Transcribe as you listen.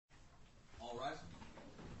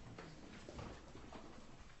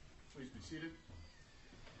seated.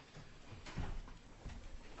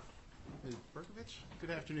 Ms. Berkovich,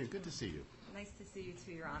 good afternoon. Good to see you. Nice to see you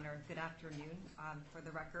too, Your Honor. Good afternoon. For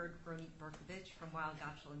the record, Ronit Berkovich from Weil,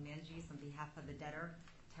 Gotshal & Manges on behalf of the debtor,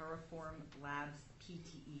 Terraform Labs,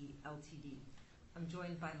 PTE, Ltd. I'm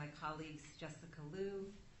joined by my colleagues Jessica Liu,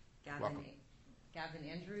 Gavin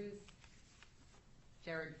Andrews,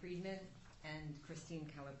 Jared Friedman, and Christine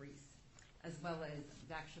Calabrese, as well as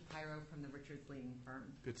Zach Shapiro from the Richards Layton firm.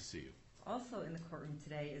 Good to see you. Also in the courtroom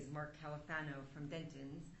today is Mark Califano from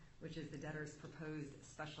Denton's, which is the debtor's proposed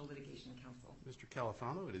special litigation counsel. Mr.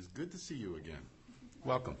 Califano, it is good to see you again.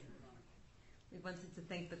 Welcome. We wanted to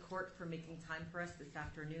thank the court for making time for us this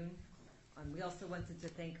afternoon. We also wanted to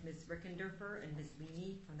thank Ms. Rickendorfer and Ms.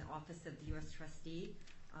 Leaney from the Office of the U.S. Trustee.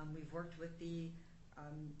 We've worked with the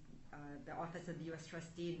Office of the U.S.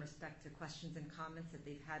 Trustee in respect to questions and comments that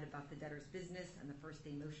they've had about the debtor's business and the first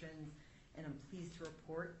day motions, and I'm pleased to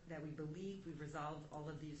report that we believe we've resolved all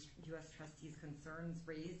of these U.S. Trustees' concerns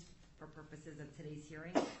raised for purposes of today's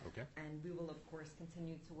hearing. Okay. And we will, of course,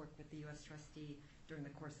 continue to work with the U.S. Trustee during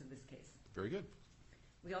the course of this case. Very good.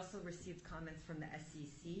 We also received comments from the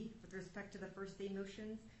SEC with respect to the first day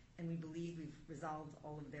motions, and we believe we've resolved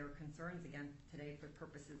all of their concerns, again, today for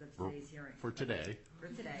purposes of today's hearing. For today. For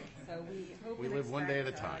today. So we hope we and live one day at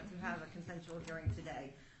a time. To have a consensual hearing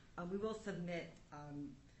today. We will submit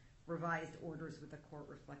revised orders with the court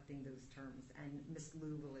reflecting those terms, and Ms.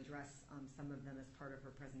 Liu will address some of them as part of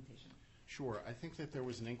her presentation. Sure. I think that there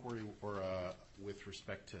was an inquiry with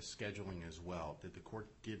respect to scheduling as well. Did the court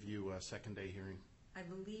give you a second day hearing? I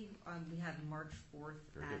believe we have March 4th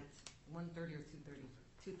at 1:30 or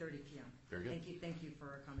 2:30 p.m. Very good. Thank you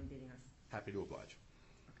for accommodating us. Happy to oblige.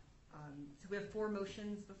 So we have 4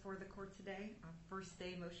 motions before the court today, first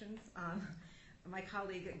day motions. My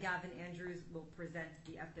colleague Gavin Andrews will present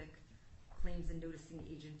the EPIC Claims and Noticing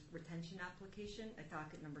Agent Retention Application at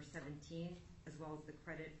docket number 17, as well as the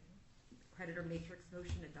creditor matrix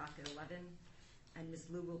motion at docket 11. And Ms.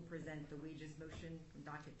 Liu will present the wages motion from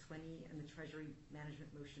docket 20 and the treasury management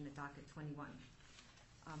motion at docket 21.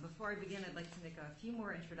 Before I begin, I'd like to make a few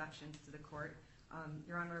more introductions to the court.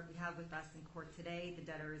 Your Honor, we have with us in court today the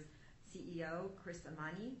debtor's CEO, Chris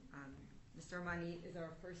Amani. Mr. Amani is our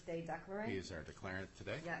first day declarant. He is our declarant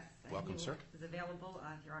today. Yes. Welcome, sir. Is available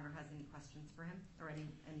if Your Honor has any questions for him, or any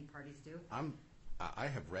parties do. I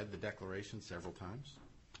have read the declaration several times.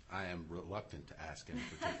 I am reluctant to ask any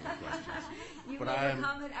particular questions. You will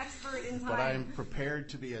become an expert in time. But I am prepared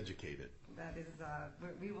to be educated. That is,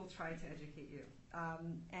 we will try to educate you.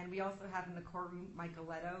 And we also have in the courtroom Michael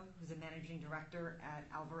Leto, who's a managing director at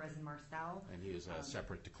Alvarez & Marsal. And he is a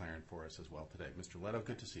separate declarant for us as well today. Mr. Leto,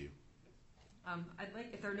 good to see you.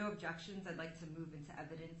 If there are no objections, I'd like to move into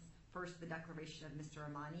evidence. First, the declaration of Mr.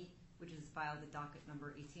 Amani, which is filed at docket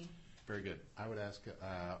number 18. Very good. I would ask,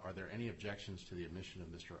 are there any objections to the admission of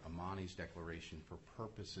Mr. Amani's declaration for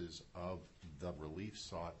purposes of the relief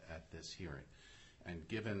sought at this hearing? And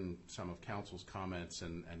given some of counsel's comments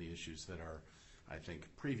and the issues that are, I think,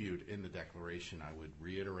 previewed in the declaration, I would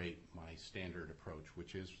reiterate my standard approach,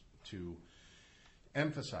 which is to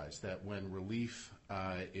emphasize that when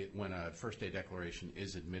when a first day declaration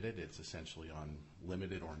is admitted, it's essentially on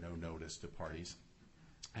limited or no notice to parties.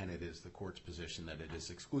 And it is the court's position that it is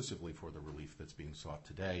exclusively for the relief that's being sought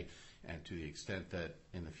today. And to the extent that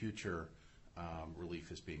in the future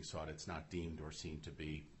relief is being sought, it's not deemed or seen to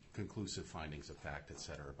be conclusive findings of fact, et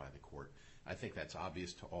cetera, by the court. I think that's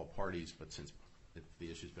obvious to all parties, but since the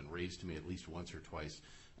issue's been raised to me at least once or twice,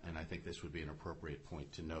 and I think this would be an appropriate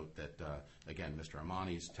point to note that, again, Mr.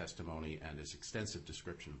 Amani's testimony and his extensive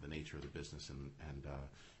description of the nature of the business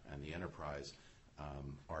and the enterprise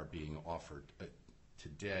are being offered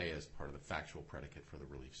today as part of the factual predicate for the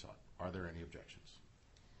relief sought. Are there any objections?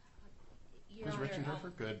 Ms.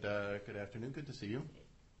 Richendorfer, good afternoon. Good to see you.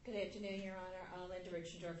 Good afternoon, Your Honor. Linda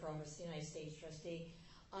Richendorfer, Office of the United States Trustee.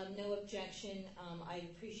 No objection. I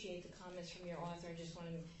appreciate the comments from your author. I just want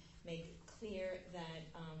to make clear that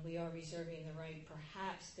we are reserving the right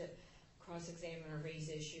perhaps to cross-examine or raise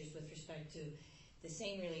issues with respect to the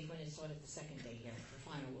same relief when it's sought at the second day hearing for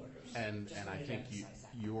final orders. And I think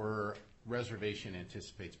your reservation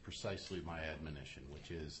anticipates precisely my admonition, which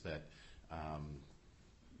is that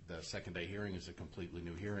the second day hearing is a completely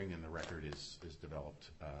new hearing and the record is developed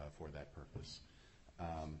for that purpose.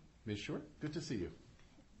 Ms. Short, good to see you.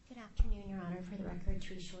 Good afternoon, Your Honor. For the record,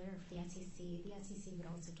 Tree Shore of the SEC. The SEC would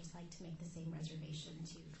also just like to make the same reservation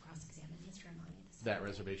to cross-examine Mr. Amani. That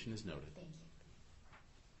reservation is noted. Thank you.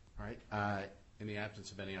 All right. In the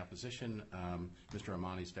absence of any opposition, Mr.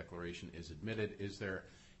 Amani's declaration is admitted. Is there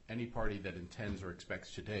any party that intends or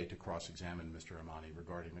expects today to cross-examine Mr. Amani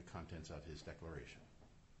regarding the contents of his declaration?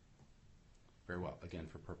 Very well. Again,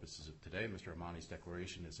 for purposes of today, Mr. Amani's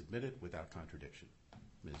declaration is admitted without contradiction.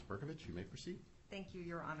 Ms. Berkovich, you may proceed. Thank you,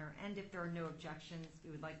 Your Honor. And if there are no objections,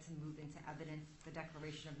 we would like to move into evidence the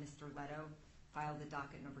declaration of Mr. Leto, filed at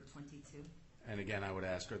docket number 22. And again, I would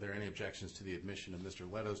ask, are there any objections to the admission of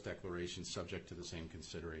Mr. Leto's declaration subject to the same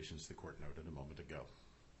considerations the court noted a moment ago?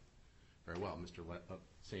 Very well. Mr. Leto,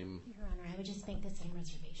 same. Your Honor, I would just make the same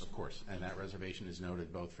reservation. Of course. And that reservation is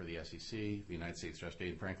noted both for the SEC, the United States Trustee,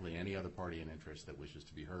 and frankly, any other party in interest that wishes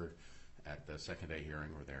to be heard at the second-day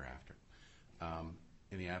hearing or thereafter.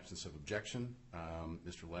 In the absence of objection,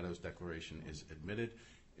 Mr. Leto's declaration is admitted.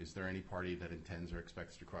 Is there any party that intends or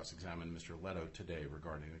expects to cross-examine Mr. Leto today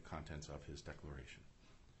regarding the contents of his declaration?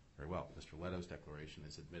 Very well. Mr. Leto's declaration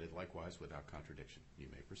is admitted likewise without contradiction. You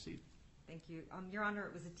may proceed. Thank you. Your Honor,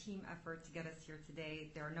 it was a team effort to get us here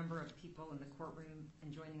today. There are a number of people in the courtroom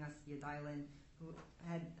and joining us via dial-in who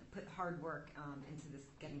had put hard work into this,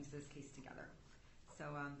 getting to this case together. So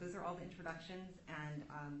those are all the introductions, and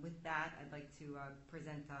with that, I'd like to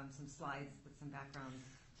present some slides with some background.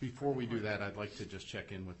 Before we do that, I'd like to just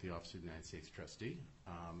check in with the Office of the United States Trustee.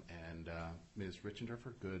 And Ms.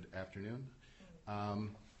 Richendorfer, good afternoon.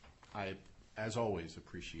 I, as always,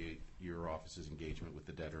 appreciate your office's engagement with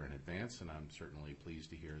the debtor in advance, and I'm certainly pleased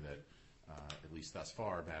to hear that, at least thus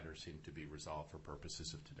far, matters seem to be resolved for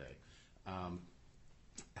purposes of today.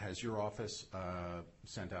 Has your office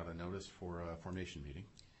sent out a notice for a formation meeting?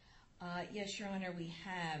 Yes, Your Honor, we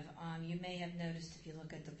have. You may have noticed if you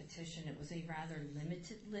look at the petition, it was a rather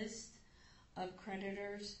limited list of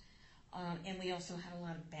creditors. And we also had a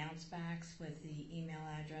lot of bounce backs with the email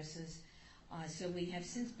addresses. So we have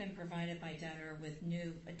since been provided by debtor with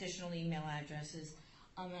new additional email addresses.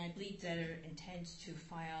 And I believe debtor intends to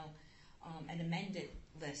file an amended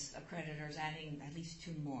list of creditors, adding at least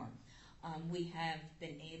 2 more. We have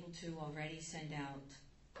been able to already send out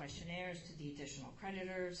questionnaires to the additional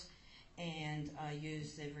creditors and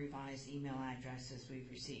use the revised email addresses we've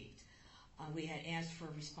received. We had asked for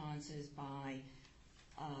responses by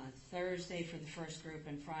Thursday for the first group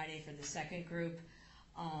and Friday for the second group.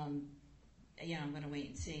 I'm going to wait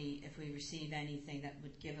and see if we receive anything that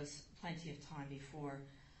would give us plenty of time before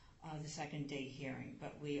the second day hearing.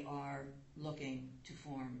 But we are looking to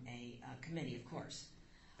form a committee, of course.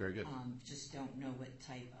 Very good. Just don't know what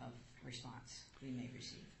type of response we may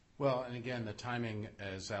receive. Well, and again, the timing,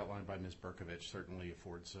 as outlined by Ms. Berkovich, certainly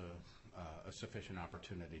affords a sufficient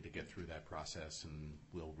opportunity to get through that process, and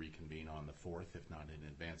we'll reconvene on the 4th, if not in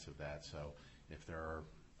advance of that. So if there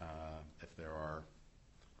are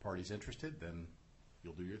parties interested, then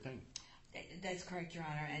you'll do your thing. That's correct, Your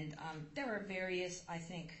Honor. And there are various, I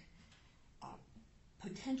think,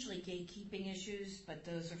 potentially gatekeeping issues, but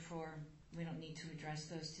those are we don't need to address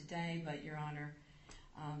those today, but Your Honor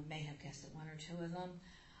may have guessed at 1 or 2 of them.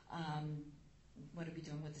 What are we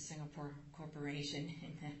doing with the Singapore Corporation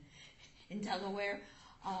in Delaware?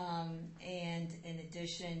 And in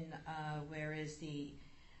addition, where is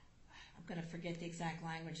I'm going to forget the exact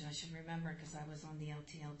language, and I should remember because I was on the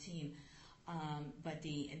LTL team, but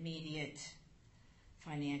the immediate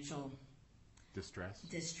financial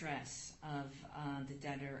distress of the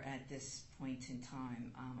debtor at this point in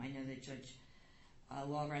time. I know that Judge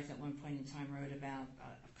Walrath at one point in time wrote about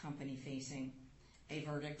a company facing a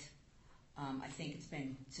verdict. I think it's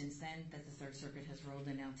been since then that the Third Circuit has rolled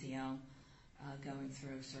in LTL, going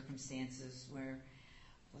through circumstances where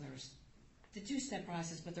there was the 2-step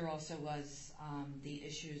process, but there also was the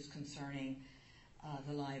issues concerning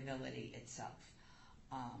the liability itself.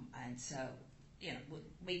 And so, we'll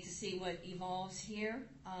wait to see what evolves here.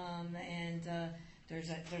 And there's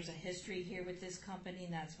a history here with this company,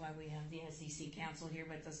 and that's why we have the SEC counsel here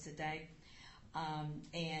with us today.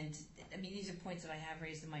 And I mean, these are points that I have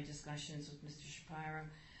raised in my discussions with Mr. Shapiro.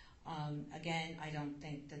 Again, I don't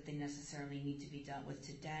think that they necessarily need to be dealt with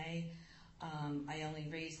today. I only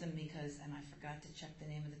raised them because, and I forgot to check the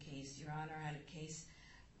name of the case. Your Honor, I had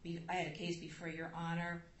a case before Your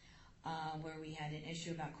Honor where we had an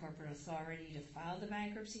issue about corporate authority to file the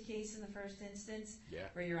bankruptcy case in the first instance. Yeah.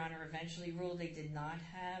 Where Your Honor eventually ruled they did not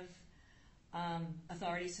have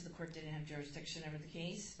authority, so the court didn't have jurisdiction over the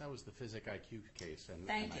case. That was the Physic IQ case, and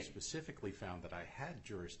I specifically found that I had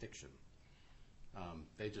jurisdiction.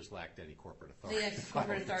 They just lacked any corporate authority. They lacked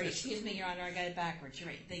corporate authority. Excuse me, Your Honor, I got it backwards. You're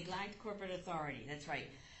right. They lacked corporate authority. That's right.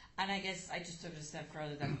 And I guess I just took it a step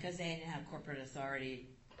further that because they didn't have corporate authority,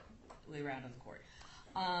 we were out of the court.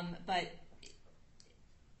 But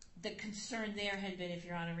the concern there had been, if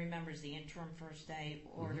Your Honor remembers, the interim first day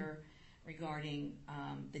order regarding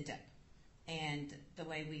the debt. And the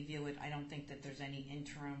way we view it, I don't think that there's any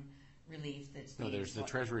interim relief that's No, being there's the sought.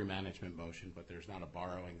 treasury management motion, but there's not a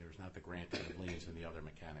borrowing, there's not the granting of liens and the other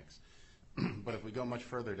mechanics. But if we go much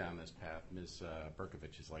further down this path, Ms.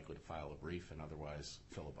 Berkovich is likely to file a brief and otherwise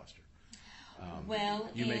filibuster. Well,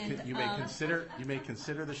 You may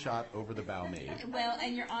consider the shot over the bow made. Well,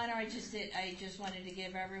 and Your Honor, I just wanted to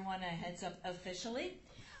give everyone a heads up officially,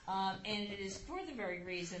 and it is for the very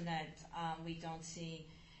reason that we don't see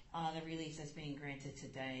the relief that's being granted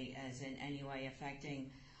today as in any way affecting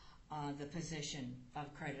the position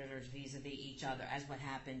of creditors vis-a-vis each other, as what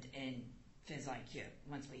happened in FISIQ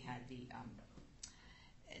once we had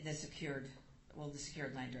the secured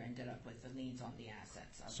lender ended up with the liens on the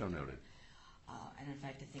assets. So noted. And in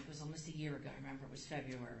fact, I think it was almost a year ago. I remember it was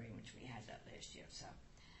February in which we had that last year. So,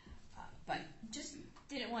 but just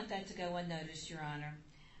didn't want that to go unnoticed, Your Honor.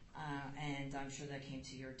 And I'm sure that came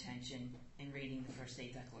to your attention in reading the first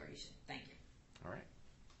state declaration. Thank you. All right.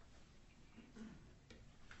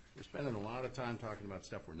 We're spending a lot of time talking about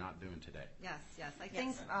stuff we're not doing today. Yes. I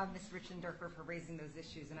thank Ms. Richenderfer for raising those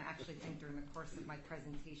issues, and I actually think during the course of my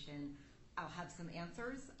presentation, I'll have some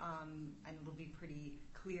answers, and it'll be pretty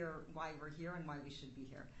clear why we're here and why we should be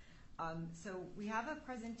here. So we have a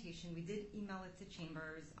presentation. We did email it to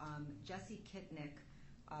Chambers. Jesse Kitnick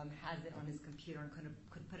has it on his computer and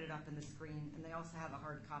could put it up on the screen, and they also have a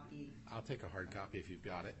hard copy. I'll take a hard copy if you've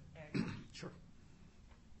got it. Sure.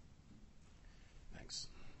 Thanks.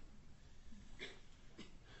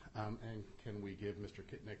 And can we give Mr.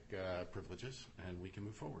 Kitnick privileges, and we can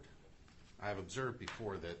move forward? I have observed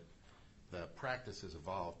before that the practice has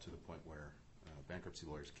evolved to the point where bankruptcy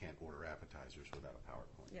lawyers can't order appetizers without a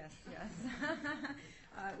PowerPoint. Yes.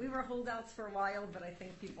 We were holdouts for a while, but I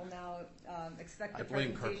think people now expect the I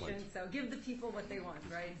blame presentation. Kirkland. So give the people what they want,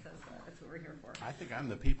 right? So that's what we're here for. I think I'm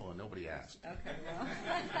the people and nobody asked. Okay, well,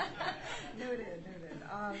 noted.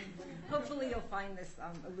 Hopefully you'll find this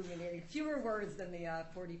illuminating. Fewer words than the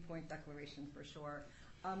 40-point declaration for sure.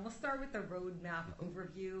 We'll start with the roadmap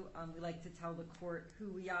overview. We like to tell the court who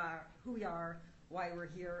we are, why we're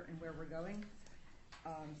here, and where we're going.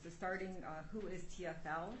 So starting, who is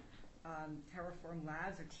TFL? Terraform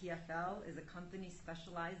Labs, or TFL, is a company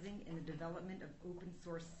specializing in the development of open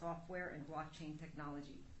source software and blockchain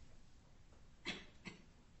technology. Is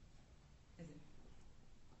it?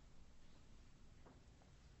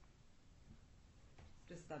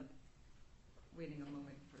 Just waiting a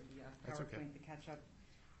moment for the That's PowerPoint okay. to catch up.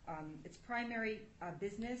 Its primary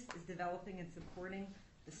business is developing and supporting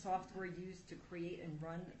the software used to create and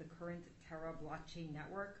run the current Terra blockchain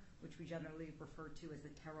network, which we generally refer to as the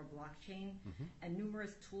Terra blockchain, and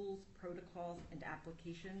numerous tools, protocols, and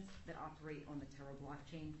applications that operate on the Terra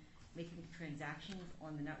blockchain, making transactions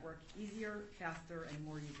on the network easier, faster, and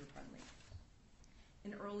more user-friendly.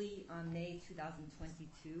 In early May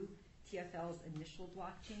 2022, TFL's initial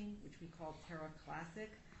blockchain, which we call Terra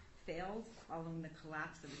Classic, failed following the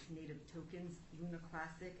collapse of its native tokens, Luna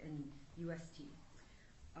Classic and UST.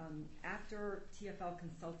 After TFL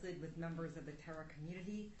consulted with members of the Terra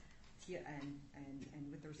community and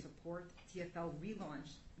with their support, TFL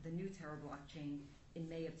relaunched the new Terra blockchain in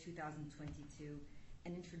May of 2022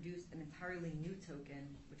 and introduced an entirely new token,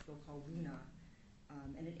 which we'll call Luna,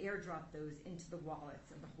 and it airdropped those into the wallets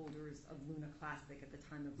of the holders of Luna Classic at the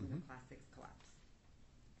time of Luna Classic's collapse.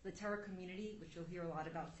 The Terra community, which you'll hear a lot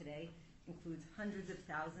about today, includes hundreds of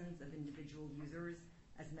thousands of individual users,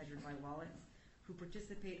 as measured by wallets, who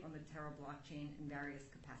participate on the Terra blockchain in various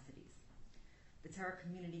capacities. The Terra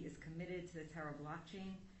community is committed to the Terra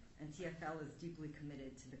blockchain, and TFL is deeply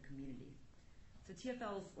committed to the community. So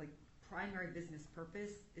TFL's primary business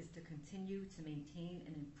purpose is to continue to maintain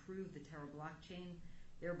and improve the Terra blockchain,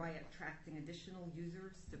 thereby attracting additional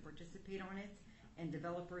users to participate on it and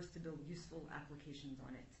developers to build useful applications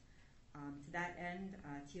on it. To that end,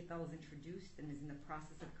 TFL is introduced and is in the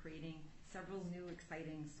process of creating several new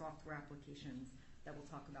exciting software applications that we'll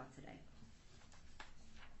talk about today.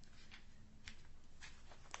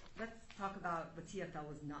 Let's talk about what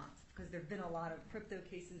TFL is not, because there have been a lot of crypto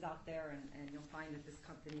cases out there, and you'll find that this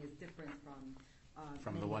company is different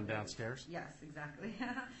from the one downstairs? Yes, exactly.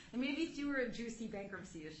 And maybe fewer juicy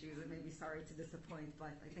bankruptcy issues. I may be sorry to disappoint,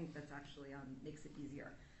 but I think that's actually makes it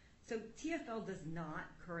easier. So TFL does not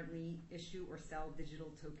currently issue or sell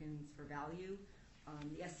digital tokens for value.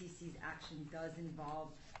 The SEC's action does involve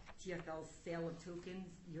TFL's sale of tokens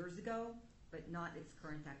years ago, but not its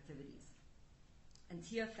current activities. And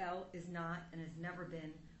TFL is not and has never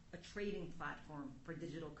been a trading platform for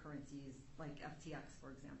digital currencies like FTX,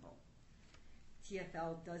 for example.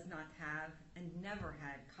 TFL does not have and never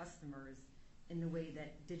had customers in the way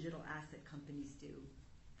that digital asset companies do.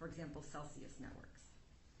 for example, Celsius Networks.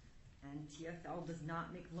 And TFL does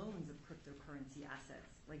not make loans of cryptocurrency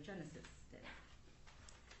assets like Genesis did.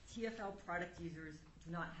 TFL product users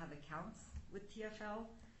do not have accounts with TFL,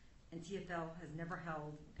 and TFL has never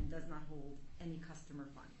held and does not hold any customer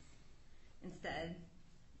funds. Instead,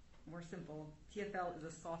 more simple, TFL is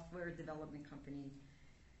a software development company.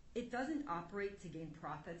 It doesn't operate to gain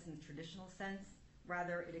profits in the traditional sense.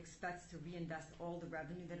 Rather, it expects to reinvest all the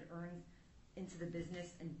revenue that it earns into the business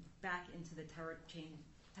and back into the Terra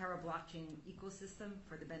blockchain ecosystem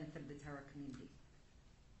for the benefit of the Terra community.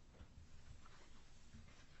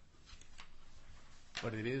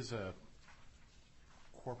 But it is a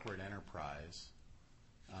corporate enterprise.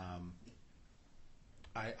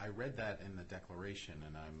 I read that in the declaration,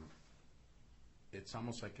 and it's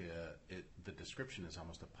almost like the description is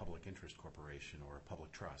almost a public interest corporation or a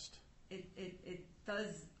public trust. It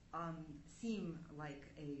does seem like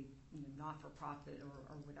a not-for-profit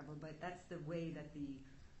or whatever, but that's the way that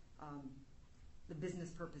the business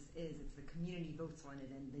purpose is. It's the community votes on it,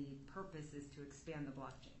 and the purpose is to expand the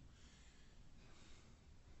blockchain.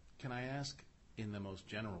 Can I ask, in the most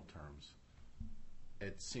general terms,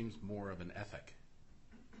 it seems more of an ethic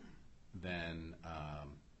than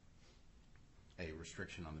a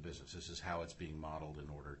restriction on the business. This is how it's being modeled in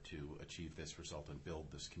order to achieve this result and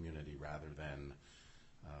build this community rather than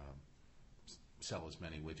sell as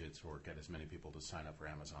many widgets or get as many people to sign up for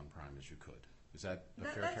Amazon Prime as you could. Is that a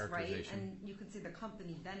fair characterization? That's right, and you can see the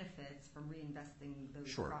company benefits from reinvesting those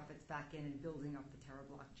profits back in and building up the Terra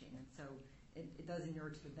blockchain. And so it does inure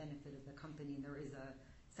to the benefit of the company, and there is a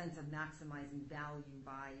sense of maximizing value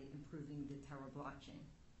by improving the Terra blockchain.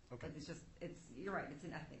 Okay. But you're right, it's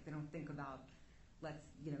an ethic. They don't think about let's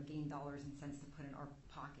gain dollars and cents to put in our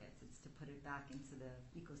pockets. It's to put it back into the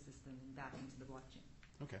ecosystem and back into the blockchain.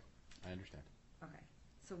 Okay, I understand. Okay,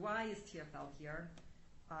 so why is TFL here?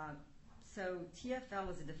 So TFL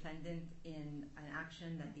is a defendant in an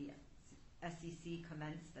action that the SEC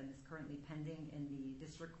commenced and is currently pending in the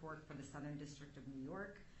District Court for the Southern District of New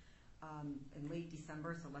York in late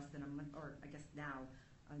December, so less than a month, or I guess now,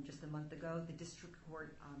 just a month ago. The District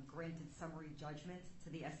Court granted summary judgment to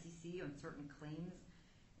the SEC on certain claims,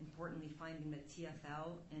 importantly finding that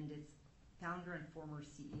TFL and its founder and former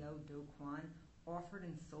CEO, Do Kwon, offered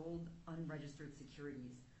and sold unregistered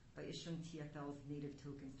securities by issuing TFL's native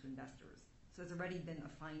tokens to investors. So there's already been a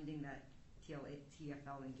finding that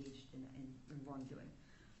TFL engaged in wrongdoing.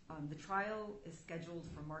 The trial is scheduled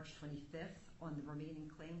for March 25th on the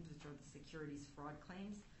remaining claims, which are the securities fraud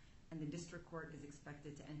claims, and the District Court is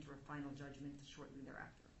expected to enter a final judgment shortly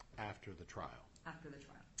thereafter. After the trial? After the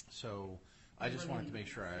trial. So I just wanted to make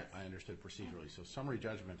sure I understood procedurally. So summary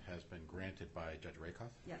judgment has been granted by Judge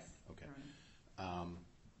Rakoff? Yes. Okay.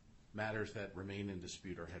 Matters that remain in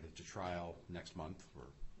dispute are headed to trial next month or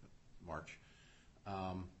March.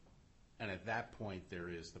 And at that point, there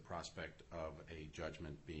is the prospect of a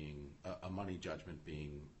judgment a money judgment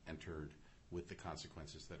being entered with the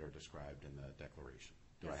consequences that are described in the declaration.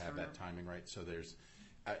 Do I have that timing right? So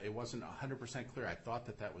it wasn't 100% clear. I thought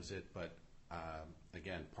that was it, but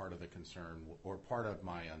again, part of the concern or part of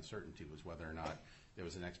my uncertainty was whether or not there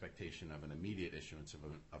was an expectation of an immediate issuance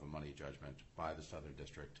of a money judgment by the Southern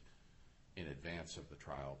District in advance of the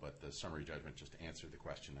trial, but the summary judgment just answered the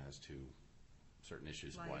question as to certain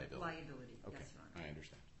issues of liability. Liability, okay. Yes, Your Honor. I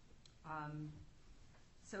understand.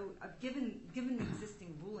 Given the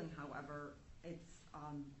existing ruling, however, it's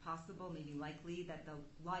possible, maybe likely, that the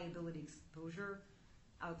liability exposure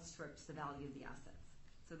outstrips the value of the assets.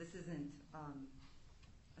 So this isn't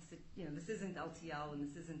this isn't LTL, and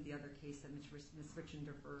this isn't the other case that Ms.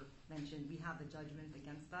 Richenderfer mentioned. We have a judgment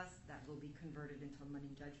against us that will be converted into a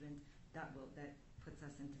money judgment that puts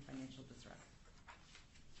us into financial distress.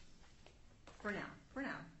 For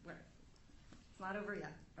now. It's not over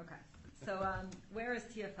yet. Okay. So where is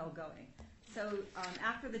TFL going? So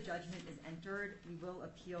after the judgment is entered, we will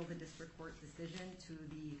appeal the District Court decision to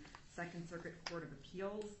the Second Circuit Court of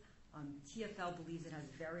Appeals. TFL believes it has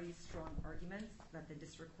very strong arguments that the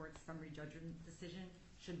District Court's summary judgment decision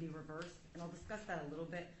should be reversed, and I'll discuss that a little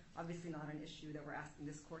bit. Obviously not an issue that we're asking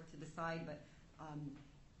this court to decide, but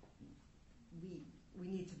we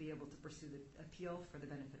need to be able to pursue the appeal for the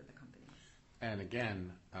benefit of the company. And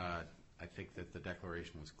again, I think that the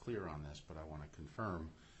declaration was clear on this, but I want to confirm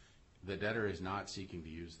the debtor is not seeking to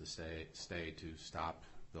use the stay to stop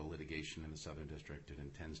the litigation in the Southern District. It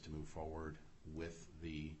intends to move forward with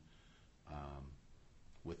the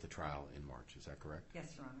trial in March. Is that correct?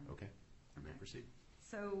 Yes, Your Honor. Okay. You may proceed.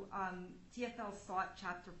 So TFL sought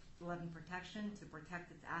Chapter 11 protection to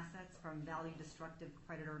protect its assets from value-destructive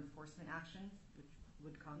creditor enforcement actions, which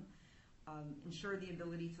would come. ensure the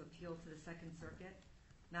ability to appeal to the Second Circuit,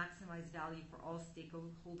 maximize value for all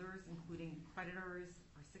stakeholders, including creditors,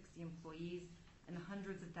 our 60 employees, and the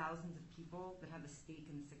hundreds of thousands of people that have a stake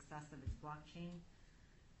in the success of its blockchain,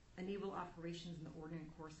 enable operations in the ordinary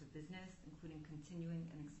course of business, including continuing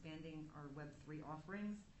and expanding our Web3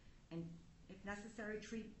 offerings, and if necessary,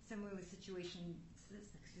 treat similarly situated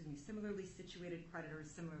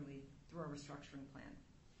creditors similarly through our restructuring plan.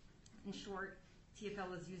 In short,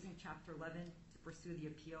 TFL is using Chapter 11 to pursue the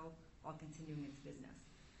appeal while continuing its business.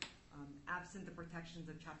 Absent the protections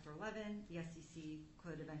of Chapter 11, the SEC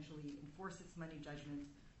could eventually enforce its money judgment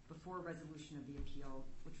before resolution of the appeal,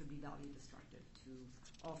 which would be value destructive to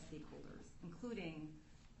all stakeholders, including,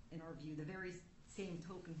 in our view, the very same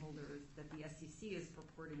token holders that the SEC is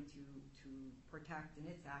purporting to protect in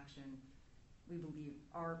its action. We believe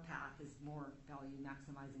our path is more value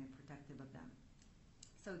maximizing and protective of them.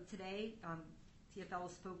 So today, TFL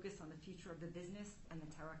is focused on the future of the business and the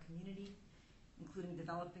Terra community, including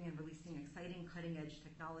developing and releasing exciting cutting-edge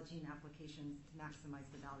technology and applications to maximize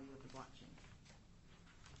the value of the blockchain.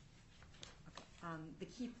 Okay. The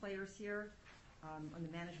key players here on the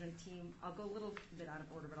management team, I'll go a little bit out of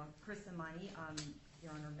order, but Chris Amani,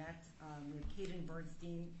 Your Honor, met. We have Caden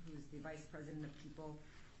Bernstein, who's the Vice President of People,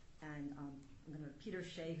 and Peter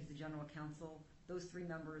Shea, who's the General Counsel. Those three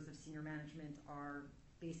members of senior management are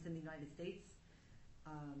based in the United States.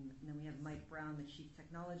 And then we have Mike Brown, the Chief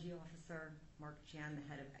Technology Officer, Mark Chan, the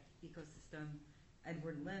Head of Ecosystem,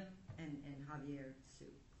 Edward Lim, and Javier Su.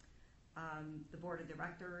 The Board of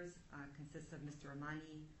Directors consists of Mr.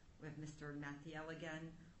 Amani. We have Mr. Mathiel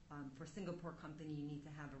again. For a Singapore company, you need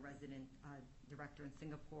to have a resident director in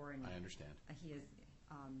Singapore. And I understand. He is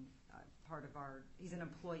part of he's an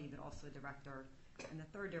employee, but also a director. And the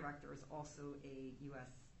third director is also a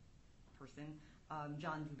U.S. person,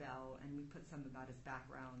 John Dubell, and we put some about his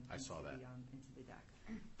background into the deck.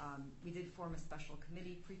 We did form a special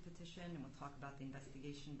committee pre-petition, and we'll talk about the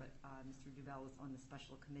investigation, but Mr. Dubell was on the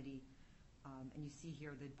special committee. And you see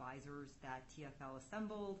here the advisors that TFL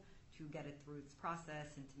assembled to get it through its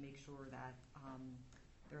process and to make sure that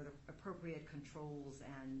there are the appropriate controls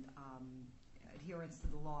and adherence to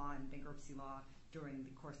the law and bankruptcy law during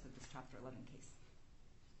the course of this Chapter 11 case.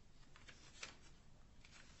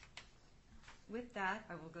 With that,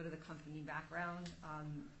 I will go to the company background.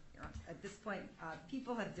 At this point,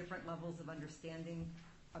 people have different levels of understanding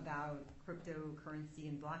about cryptocurrency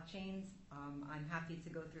and blockchains. I'm happy to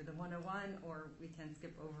go through the 101, or we can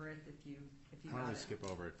skip over it if you Why got don't we it. skip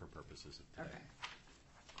over it for purposes of today? Okay.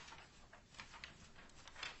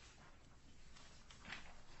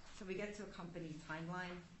 So we get to a company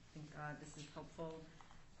timeline. I think this is helpful.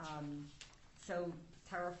 So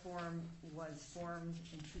Terraform was formed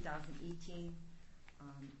in 2018.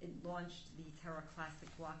 It launched the Terra Classic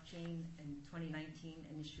blockchain in 2019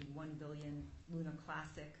 and issued 1 billion Luna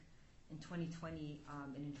Classic. In 2020,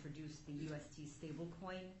 it introduced the UST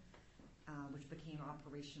stablecoin, which became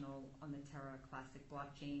operational on the Terra Classic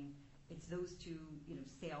blockchain. It's those two,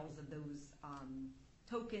 sales of those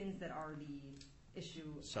tokens that are the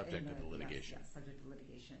issue Subject of the litigation. Yes, subject to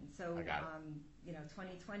litigation. So, I got it.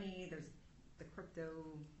 2020, there's the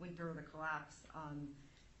crypto winter, the collapse.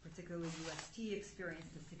 Particularly UST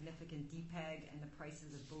experienced a significant depeg, and the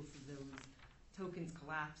prices of both of those tokens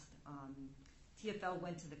collapsed. TFL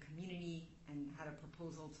went to the community and had a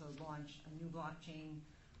proposal to launch a new blockchain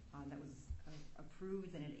that was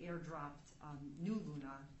approved, and it airdropped new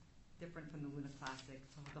Luna, different from the Luna Classic,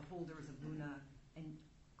 to the holders of Luna and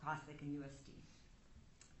Classic and USD.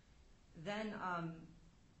 Then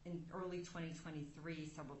in early 2023,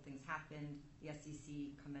 several things happened. The SEC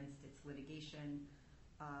commenced its litigation.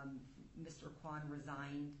 Mr. Kwan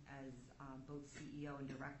resigned as both CEO and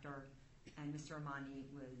director, and Mr. Amani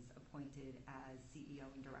was appointed as CEO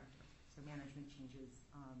and director. So management changes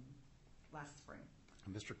last spring.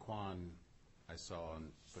 Mr. Kwan, I saw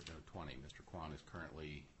on footnote 20, Mr. Kwan is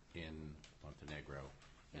currently in Montenegro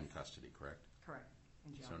in custody, correct? Correct.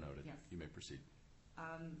 In jail. So noted. Yes. You may proceed.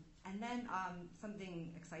 And then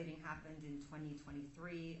something exciting happened in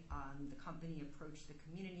 2023. The company approached the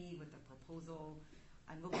community with a proposal,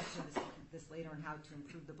 and we'll get to this later on how to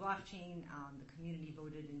improve the blockchain. The community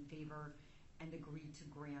voted in favor and agreed to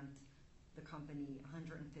grant the company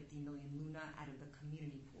 150 million Luna out of the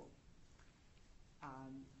community pool.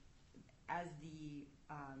 As the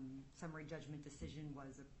summary judgment decision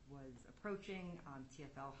was approaching,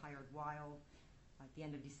 TFL hired Weil. At the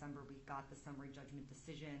end of December, we got the summary judgment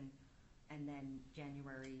decision, and then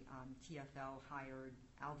January, TFL hired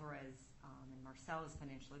Alvarez and Marcel as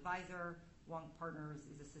financial advisor. Wong Partners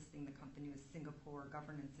is assisting the company with Singapore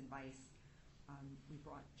governance advice. We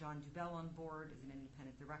brought John Dubell on board as an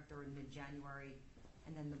independent director in mid-January,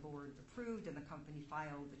 and then the board approved and the company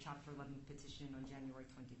filed the Chapter 11 petition on January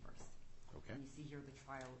 21st. Okay. And you see here the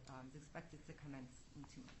trial is expected to commence in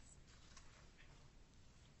 2 months.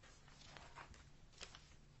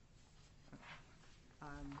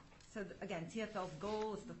 Again, TFL's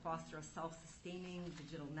goal is to foster a self-sustaining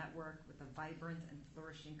digital network with a vibrant and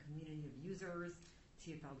flourishing community of users.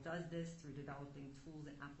 TFL does this through developing tools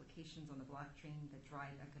and applications on the blockchain that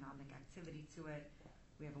drive economic activity to it.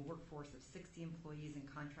 We have a workforce of 60 employees and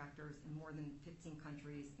contractors in more than 15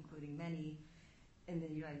 countries, including many in the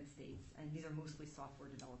United States, and these are mostly software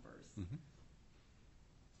developers. Mm-hmm.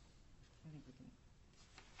 I think we can.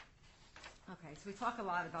 Okay, so we talk a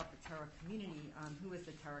lot about the Terra community. Who is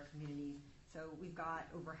the Terra community? So we've got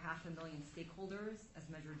over 500,000 stakeholders as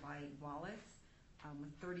measured by wallets,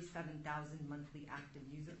 with 37,000 monthly active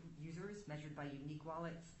users measured by unique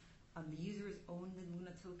wallets. The users own the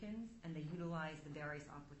Luna tokens, and they utilize the various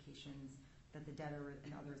applications that the debtor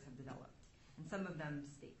and others have developed, and some of them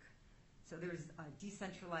stake. So there's a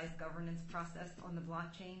decentralized governance process on the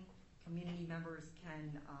blockchain. Community members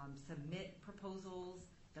can submit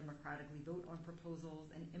proposals, democratically vote on proposals,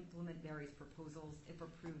 and implement various proposals if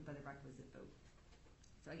approved by the requisite vote.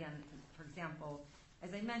 So again, for example,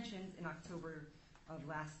 as I mentioned, in October of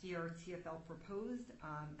last year, TFL proposed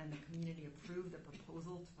and the community approved a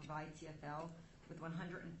proposal to provide TFL with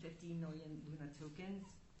 150 million Luna tokens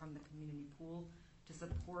from the community pool to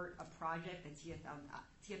support a project that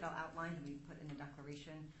TFL outlined and we put in the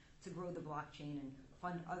declaration to grow the blockchain and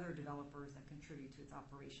fund other developers that contribute to its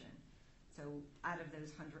operation. So out of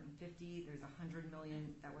those 150, there's 100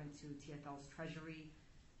 million that went to TFL's treasury,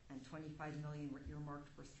 and 25 million were earmarked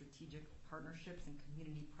for strategic partnerships and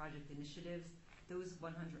community project initiatives. Those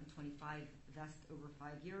 125 vest over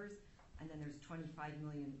 5 years, and then there's 25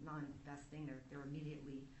 million non-vesting. They're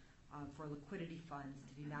immediately for liquidity funds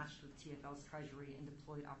to be matched with TFL's treasury and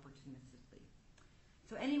deployed opportunistically.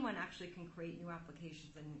 So anyone actually can create new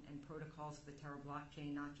applications and protocols for the Terra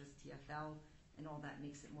blockchain, not just TFL, and all that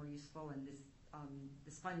makes it more useful, and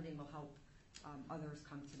this funding will help others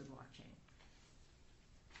come to the blockchain.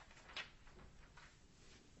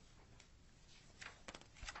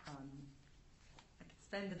 I could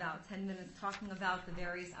spend about 10 minutes talking about the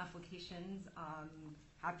various applications.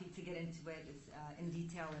 Happy to get into it. It's in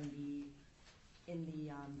detail in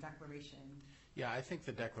the declaration. Yeah, I think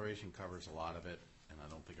the declaration covers a lot of it, and I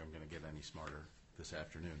don't think I'm going to get any smarter this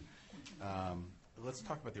afternoon. Let's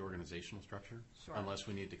talk about the organizational structure, Sure. Unless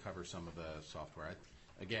we need to cover some of the software.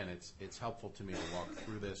 Again, it's helpful to me to walk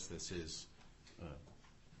through this. This is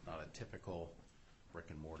not a typical brick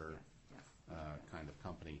and mortar Yes. kind of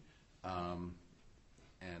company.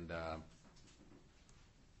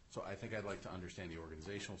 So I think I'd like to understand the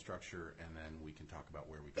organizational structure, and then we can talk about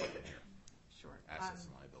where we go from here. Sure. Assets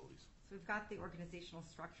and liabilities. So we've got the organizational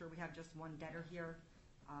structure. We have just one debtor here.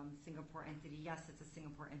 Singapore entity. Yes, it's a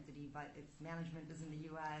Singapore entity, but its management is in the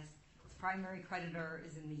U.S. Its primary creditor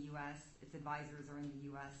is in the U.S. Its advisors are in the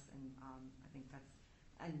U.S. And I think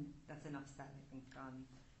that's enough said. I think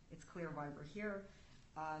it's clear why we're here.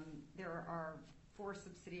 There are 4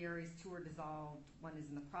 subsidiaries. 2 are dissolved. 1 is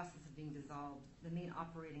in the process of being dissolved. The main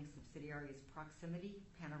operating subsidiary is Proximity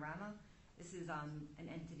Panorama. This is an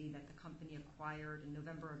entity that the company acquired in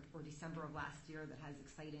November or December of last year that has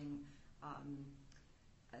exciting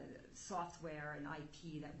software and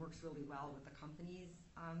IP that works really well with the company's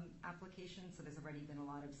application. So there's already been a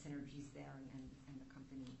lot of synergies there, and the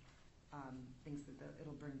company thinks that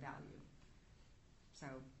it'll bring value. So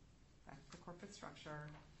that's the corporate structure.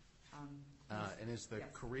 And is the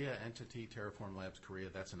Korea entity, Terraform Labs Korea,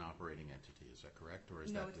 that's an operating entity, is that correct? Or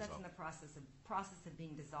is No, that that's dissolved? in the process of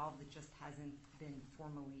being dissolved. It just hasn't been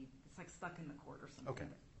formally, it's like stuck in the court or something. Okay.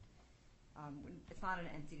 It's not an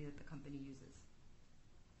entity that the company uses.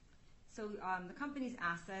 So the company's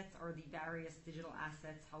assets are the various digital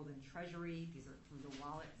assets held in treasury. These are through the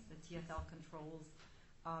wallets that TFL controls.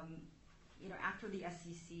 After the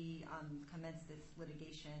SEC commenced its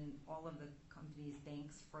litigation, all of the company's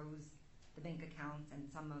banks froze the bank accounts, and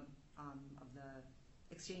some of the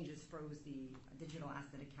exchanges froze the digital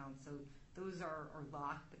asset accounts. So those are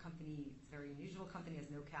locked. The company, it's a very unusual company, has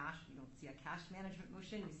no cash. You don't see a cash management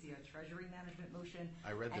motion. You see a treasury management motion.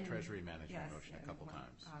 I read the treasury management motion a couple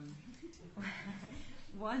times.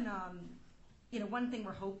 One thing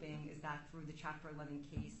we're hoping is that through the Chapter 11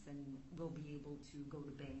 case, and we'll be able to go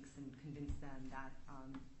to banks and convince them that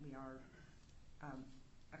we are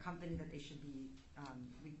a company that they should be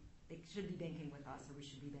banking with us, or we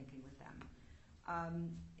should be banking with them.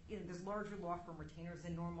 there's larger law firm retainers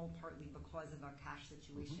than normal, partly because of our cash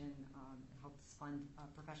situation. It helps fund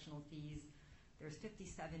professional fees. There's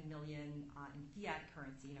 $57 million in fiat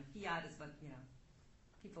currency. Fiat is what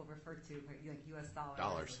people refer to like U.S. dollars.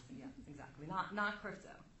 Dollars. Yeah, exactly. Not crypto.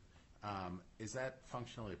 Is that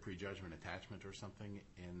functionally a prejudgment attachment or something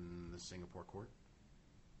in the Singapore court?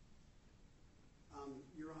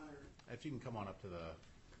 Your Honor, If you can come on up to the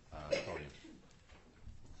podium.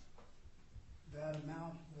 that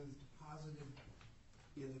amount was deposited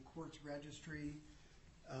in the court's registry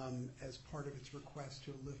as part of its request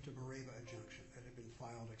to lift a Moreva injunction that had been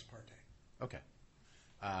filed ex parte. Okay.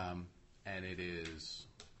 And it is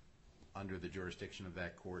under the jurisdiction of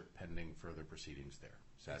that court pending further proceedings there.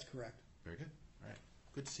 That's correct. Very good. All right.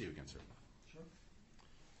 Good to see you again, sir. Sure.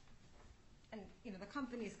 And the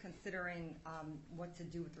company is considering what to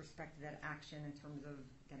do with respect to that action in terms of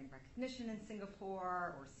getting recognition in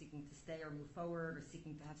Singapore, or seeking to stay or move forward, or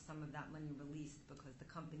seeking to have some of that money released because the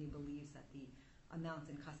company believes that the amount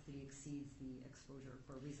in custody exceeds the exposure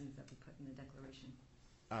for reasons that we put in the declaration.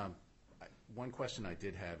 One question I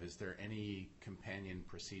did have, is there any companion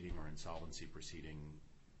proceeding or insolvency proceeding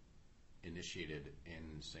initiated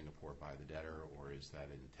in Singapore by the debtor, or is that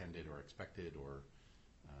intended or expected, or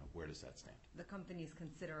where does that stand? The company is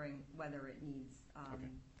considering whether it needs, Okay.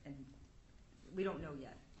 and we don't know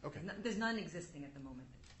yet. Okay. There's none existing at the moment.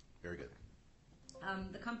 Very good.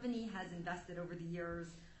 The company has invested over the years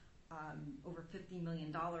over $50 million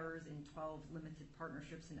in 12 limited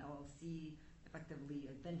partnerships in LLC, effectively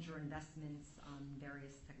venture investments on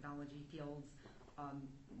various technology fields.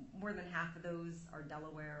 More than half of those are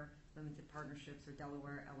Delaware limited partnerships or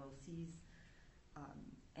Delaware LLCs.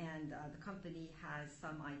 And the company has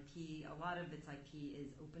some IP. A lot of its IP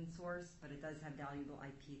is open source, but it does have valuable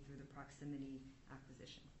IP through the proximity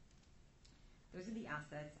acquisition. Those are the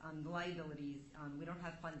assets. The liabilities, we don't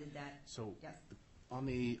have funded debt. So Yes. on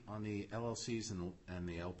the LLCs and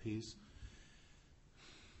the LPs,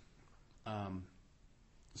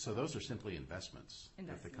 so those are simply investments that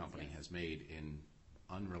the Investments, company yes. has made in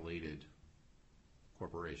unrelated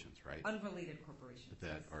corporations, right? Unrelated corporations.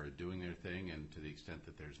 That yes. are doing their thing, and to the extent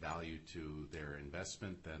that there's value to their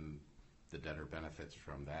investment, then the debtor benefits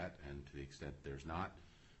from that, and to the extent there's not,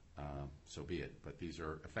 so be it. But these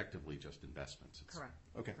are effectively just investments. Correct.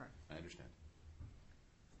 Okay, Correct. I understand.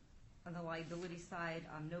 On the liability side,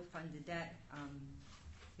 no funded debt.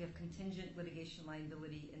 We have contingent litigation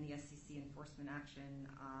liability in the SEC enforcement action.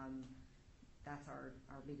 That's our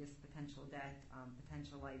biggest potential debt,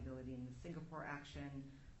 potential liability in the Singapore action.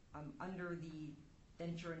 Under the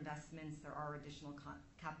venture investments, there are additional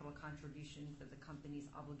capital contributions that the company is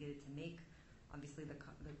obligated to make. Obviously,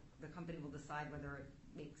 the company will decide whether it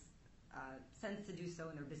makes sense to do so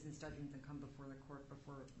in their business judgment and come before the court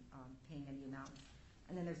before paying any amount.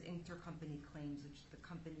 And then there's intercompany claims, which the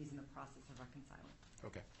company is in the process of reconciling.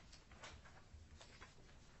 Okay.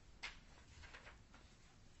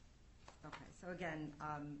 Okay, so again,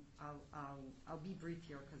 I'll be brief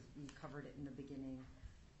here because we covered it in the beginning,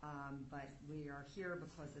 but we are here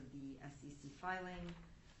because of the SEC filing.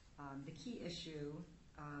 The key issue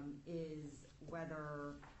is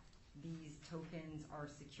whether these tokens are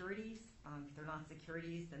securities. If they're not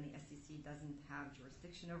securities, then the SEC doesn't have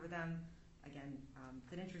jurisdiction over them. Again,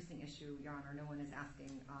 it's an interesting issue, Your Honor. No one is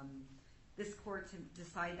asking this court to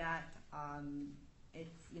decide that.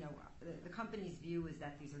 It's, the company's view is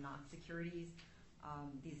that these are not securities.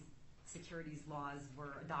 These securities laws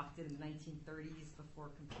were adopted in the 1930s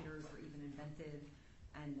before computers were even invented,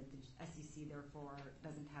 and that the SEC therefore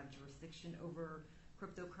doesn't have jurisdiction over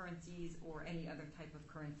cryptocurrencies or any other type of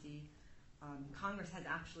currency. Congress has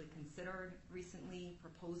actually considered recently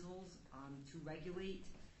proposals to regulate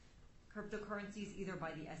cryptocurrencies either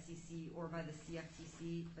by the SEC or by the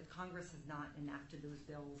CFTC, but Congress has not enacted those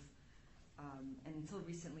bills. And until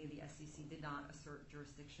recently, the SEC did not assert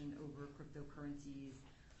jurisdiction over cryptocurrencies,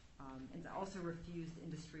 and also refused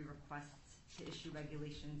industry requests to issue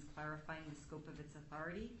regulations clarifying the scope of its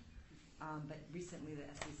authority. But recently, the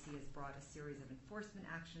SEC has brought a series of enforcement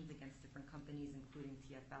actions against different companies, including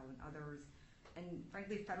TFL and others. And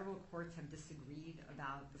frankly, federal courts have disagreed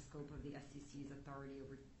about the scope of the SEC's authority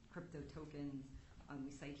over crypto tokens. We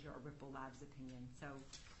cite here our Ripple Labs opinion. So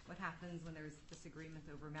what happens when there's disagreement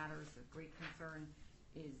over matters of great concern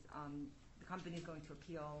is the company is going to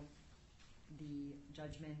appeal the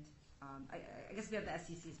judgment. I guess we have the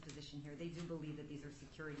SEC's position here. They do believe that these are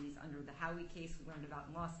securities under the Howey case we learned about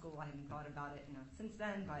in law school. I haven't thought about it since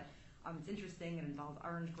then, but it's interesting. It involves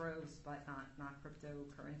orange groves, but not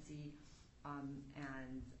cryptocurrency.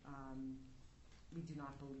 we do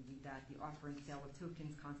not believe that the offer and sale of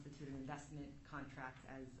tokens constitute an investment contract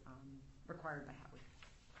as required by Howard.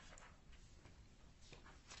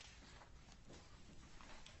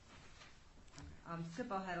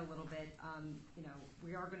 Skip ahead a little bit.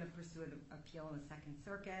 We are going to pursue an appeal in the Second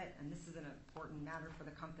Circuit, and this is an important matter for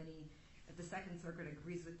the company. If the Second Circuit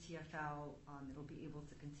agrees with TFL, it'll be able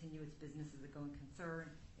to continue its business as a going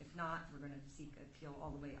concern. If not, we're going to seek appeal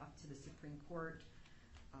all the way up to the Supreme Court.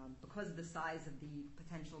 Because of the size of the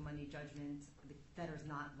potential money judgment, the debtor is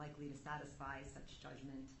not likely to satisfy such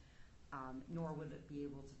judgment, nor would it be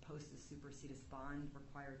able to post a supersedis bond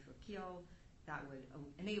required to appeal. That would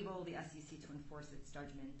enable the SEC to enforce its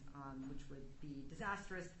judgment, which would be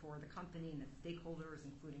disastrous for the company and its stakeholders,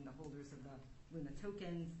 including the holders of the Luna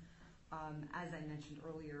tokens. As I mentioned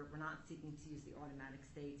earlier, we're not seeking to use the automatic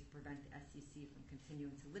stay to prevent the SEC from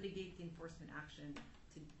continuing to litigate the enforcement action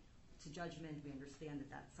to judgment. We understand that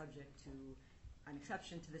that's subject to an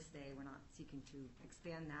exception to the stay. We're not seeking to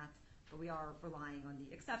expand that, but we are relying on the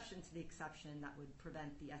exception to the exception that would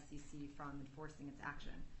prevent the SEC from enforcing its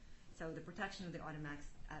action. So the protection of the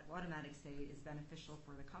automatic stay is beneficial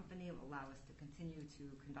for the company. It will allow us to continue to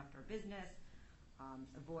conduct our business,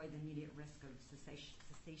 avoid the immediate risk of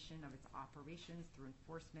cessation of its operations through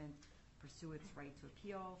enforcement, pursue its right to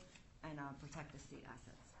appeal, and protect the state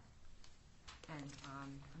assets. And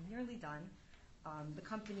I'm nearly done. The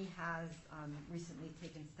company has recently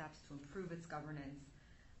taken steps to improve its governance.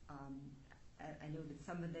 I know that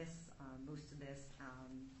some of this, most of this,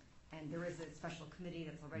 and there is a special committee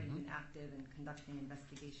that's already been active in conducting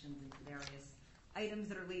investigations into various items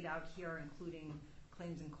that are laid out here, including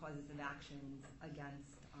claims and causes of actions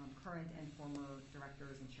against current and former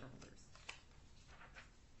directors and shareholders.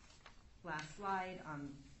 Last slide,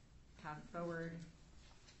 path forward.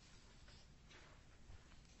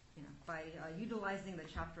 By utilizing the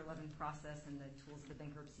Chapter 11 process and the tools of the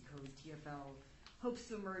bankruptcy code, TFL hopes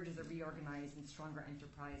to emerge as a reorganized and stronger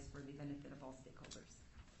enterprise for the benefit of all stakeholders.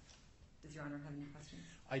 Does Your Honor have any questions?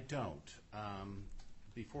 I don't.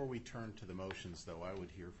 Before we turn to the motions, though, I would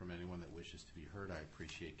hear from anyone that wishes to be heard. I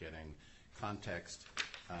appreciate getting context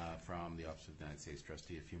from the Office of the United States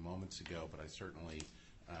Trustee a few moments ago, but I certainly,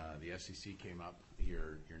 the SEC came up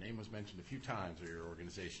here. Your name was mentioned a few times, or your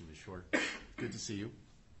organization is short. Good to see you.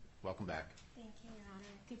 Welcome back. Thank you, Your Honor.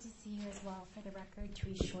 Good to see you as well. For the record,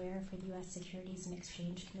 Therese Scheuer for the U.S. Securities and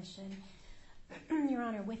Exchange Commission. Your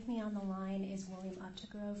Honor, with me on the line is William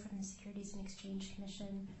Uptegrove from the Securities and Exchange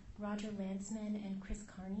Commission. Roger Landsman and Chris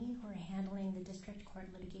Carney, who are handling the district court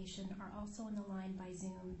litigation, are also on the line by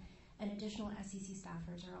Zoom, and additional SEC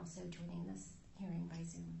staffers are also joining this hearing by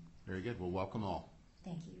Zoom. Very good. Well, welcome all.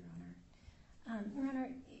 Thank you, Your Honor. Your Honor,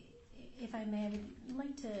 if I may, I would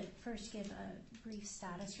like to first give a brief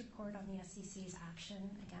status report on the SEC's action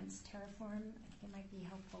against Terraform. I think it might be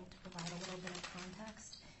helpful to provide a little bit of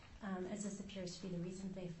context, as this appears to be the reason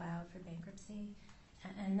they filed for bankruptcy.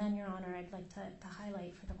 And then, Your Honor, I'd like to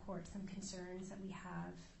highlight for the court some concerns that we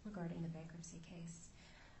have regarding the bankruptcy case.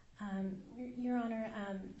 Your Honor,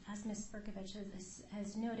 as Ms. Berkovich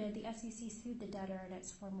has noted, the SEC sued the debtor and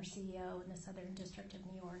its former CEO in the Southern District of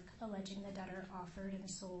New York, alleging the debtor offered and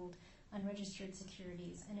sold unregistered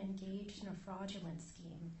securities and engaged in a fraudulent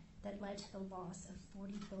scheme that led to the loss of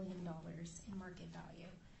 $40 billion in market value.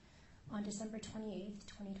 On December 28,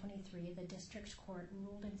 2023, the district court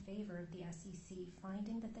ruled in favor of the SEC,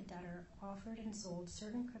 finding that the debtor offered and sold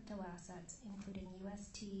certain crypto assets, including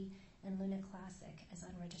UST and Luna Classic, as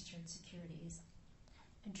unregistered securities.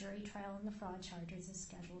 A jury trial on the fraud charges is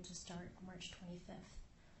scheduled to start March 25th.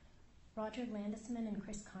 Roger Landesman and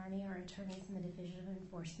Chris Carney are attorneys in the Division of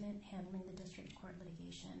Enforcement handling the district court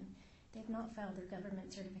litigation. They have not filed their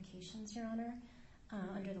government certifications, Your Honor,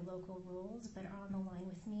 under the local rules, but are on the line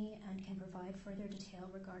with me and can provide further detail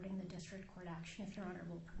regarding the district court action if Your Honor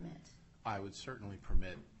will permit. I would certainly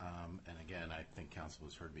permit, and again, I think counsel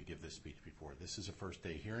has heard me give this speech before. This is a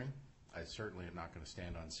first-day hearing. I certainly am not going to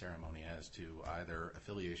stand on ceremony as to either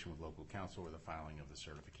affiliation with local counsel or the filing of the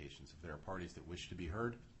certifications. If there are parties that wish to be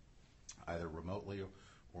heard, either remotely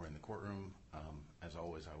or in the courtroom, as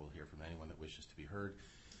always, I will hear from anyone that wishes to be heard.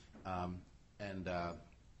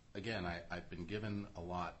 Again, I've been given a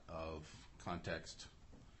lot of context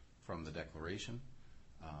from the declaration,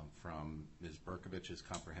 from Ms. Berkovich's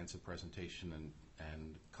comprehensive presentation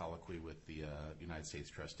and colloquy with the United States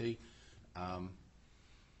trustee.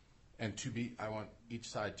 And I want each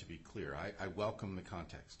side to be clear. I welcome the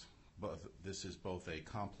context. This is both a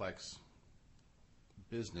complex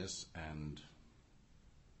business and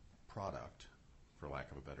product, for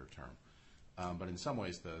lack of a better term. But in some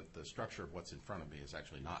ways, the structure of what's in front of me is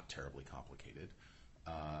actually not terribly complicated.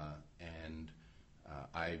 And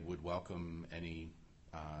I would welcome any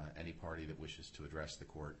party that wishes to address the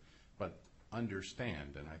court, but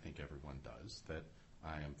understand, and I think everyone does, that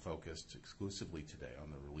I am focused exclusively today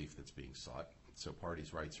on the relief that's being sought, so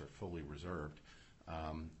parties' rights are fully reserved.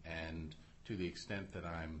 And to the extent that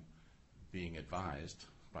I'm being advised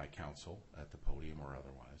by counsel at the podium or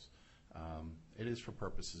otherwise, it is for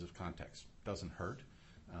purposes of context. Doesn't hurt,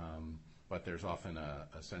 but there's often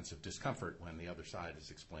a sense of discomfort when the other side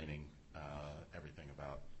is explaining everything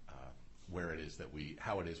about where it is that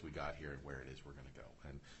how it is we got here and where it is we're going to go.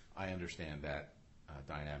 And I understand that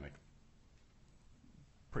dynamic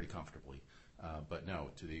pretty comfortably. But no,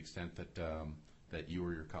 to the extent that you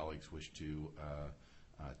or your colleagues wish to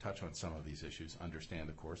touch on some of these issues, understand,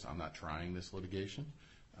 of course, I'm not trying this litigation,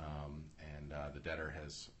 and the debtor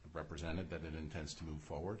has represented that it intends to move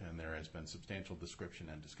forward, and there has been substantial description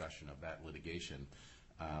and discussion of that litigation.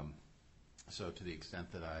 So to the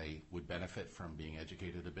extent that I would benefit from being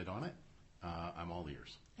educated a bit on it, I'm all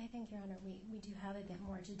ears. I think, Your Honor, we do have a bit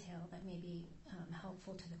more detail that may be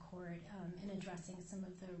helpful to the court in addressing some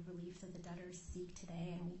of the relief that the debtors seek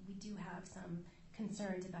today, and we do have some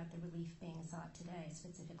concerns about the relief being sought today,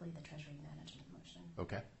 specifically the Treasury Management motion.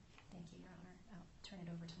 Okay. Thank you, Your Honor. I'll turn it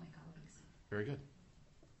over to my colleagues. Very good.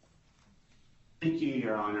 Thank you,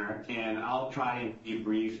 Your Honor, and I'll try and be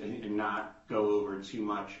brief and not go over too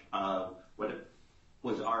much of what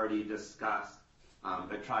was already discussed,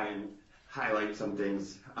 but try and highlight some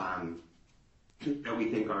things that we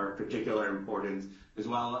think are of particular importance, as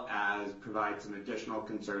well as provide some additional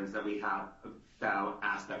concerns that we have about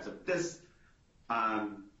aspects of this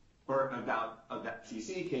or about that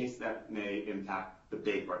SEC case that may impact the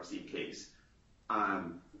bankruptcy case.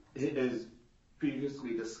 It is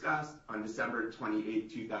previously discussed on December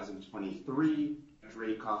 28, 2023, Judge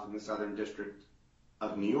Rakoff in the Southern District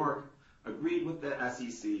of New York agreed with the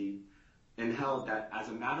SEC and held that as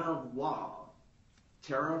a matter of law,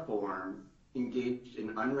 Terraform engaged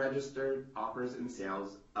in unregistered offers and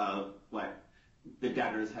sales of what the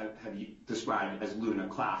debtors have described as Luna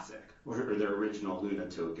Classic, or their original Luna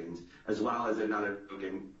tokens, as well as another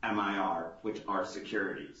token, MIR, which are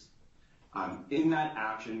securities. In that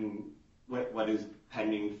action, what is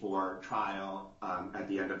pending for trial at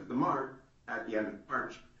the end of March,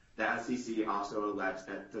 the SEC also alleged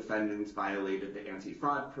that defendants violated the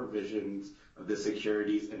anti-fraud provisions of the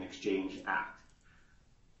Securities and Exchange Act.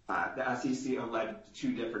 The SEC alleged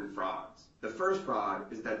two different frauds. The first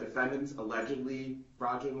fraud is that defendants allegedly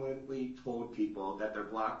fraudulently told people that their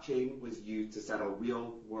blockchain was used to settle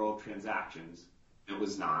real-world transactions. It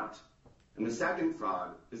was not. And the second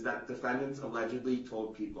fraud is that defendants allegedly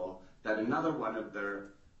told people that another one of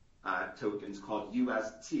their tokens, called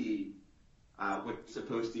UST, which is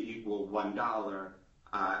supposed to equal $1,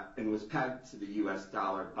 and was pegged to the U.S.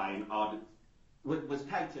 dollar by an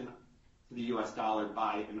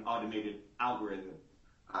automated algorithm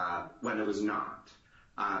when it was not.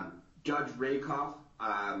 Judge Rakoff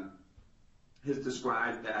has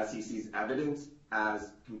described the SEC's evidence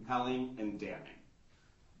as compelling and damning.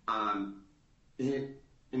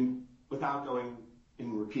 And without going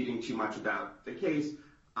and repeating too much about the case,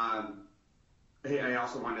 I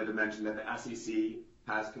also wanted to mention that the SEC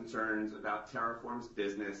has concerns about Terraform's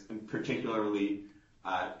business, and particularly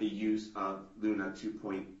the use of Luna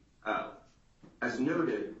 2.0. As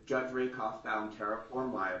noted, Judge Rakoff found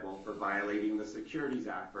Terraform liable for violating the Securities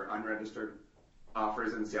Act for unregistered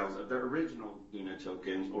offers and sales of the original Luna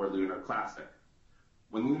tokens, or Luna Classic.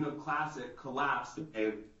 When Luna Classic collapsed in May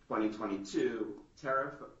of 2022,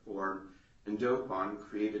 Terraform and Dopon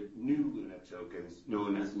created new Luna tokens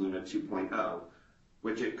known as Luna 2.0,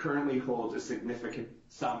 which it currently holds a significant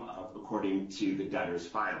sum of according to the debtor's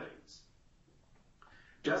filings.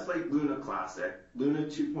 Just like Luna Classic, Luna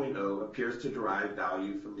 2.0 appears to derive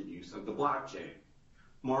value from the use of the blockchain.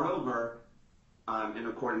 Moreover, in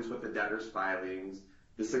accordance with the debtor's filings,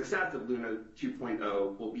 the success of Luna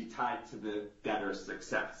 2.0 will be tied to the debtor's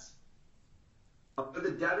success. But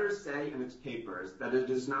the debtors say in its papers that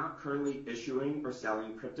it is not currently issuing or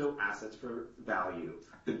selling crypto assets for value.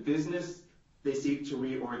 The business they seek to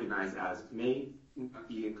reorganize as may not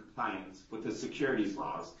be in compliance with the securities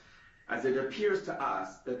laws, as it appears to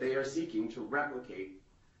us that they are seeking to replicate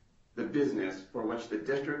the business for which the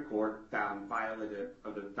district court found violative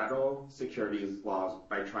of the federal securities laws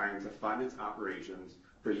by trying to fund its operations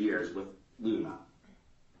for years with Luna.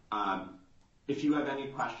 If you have any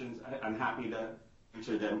questions, I'm happy to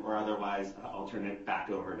answer them, or otherwise I'll turn it back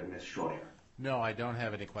over to Ms. Schroyer. No, I don't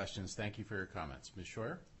have any questions. Thank you for your comments. Ms.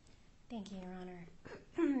 Schroyer? Thank you, Your Honor.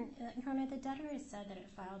 Your Honor, the debtor has said that it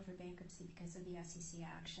filed for bankruptcy because of the SEC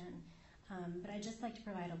action. But I'd just like to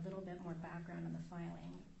provide a little bit more background on the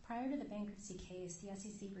filing. Prior to the bankruptcy case, the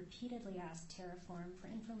SEC repeatedly asked Terraform for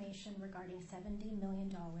information regarding $70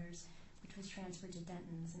 million, which was transferred to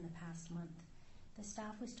Denton's in the past month. The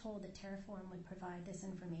staff was told that Terraform would provide this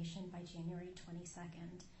information by January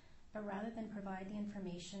 22nd, but rather than provide the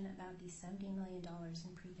information about these $70 million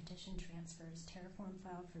in pre-petition transfers, Terraform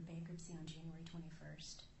filed for bankruptcy on January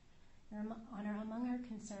 21st. Among our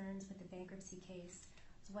concerns with the bankruptcy case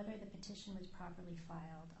was whether the petition was properly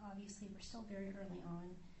filed. Obviously, we're still very early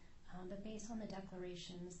on, but based on the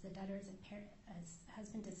declarations, the debtors, as has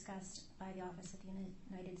been discussed by the Office of the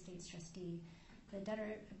United States Trustee, the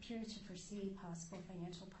debtor appears to foresee possible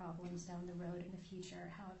financial problems down the road in the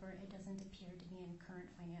future. However, it doesn't appear to be in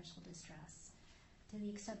current financial distress. To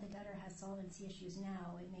the extent the debtor has solvency issues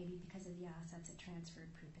now, it may be because of the assets it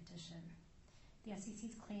transferred pre-petition. The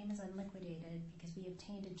SEC's claim is unliquidated because we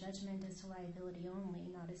obtained a judgment as to liability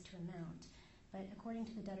only, not as to amount. But according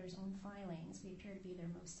to the debtor's own filings, we appear to be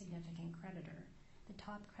their most significant creditor. The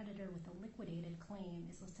top creditor with a liquidated claim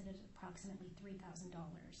is listed at approximately $3,000.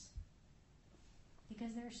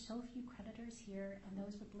 Because there are so few creditors here and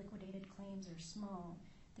those with liquidated claims are small,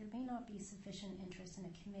 there may not be sufficient interest in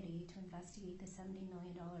a committee to investigate the $70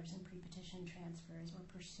 million in pre-petition transfers or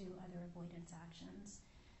pursue other avoidance actions.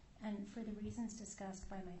 And for the reasons discussed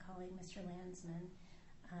by my colleague, Mr. Landsman,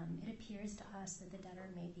 it appears to us that the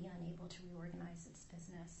debtor may be unable to reorganize its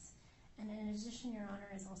business. And in addition, Your Honor,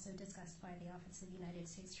 as also discussed by the Office of the United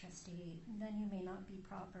States Trustee, venue may not be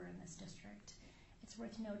proper in this district. It's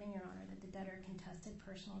worth noting, Your Honor, that the debtor contested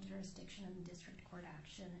personal jurisdiction in the district court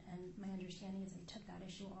action, and my understanding is they took that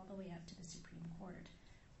issue all the way up to the Supreme Court.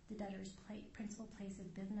 The debtor's principal place of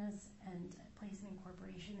business and place of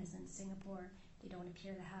incorporation is in Singapore. They don't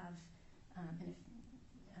appear to have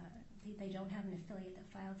they don't have an affiliate that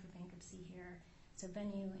filed for bankruptcy here, so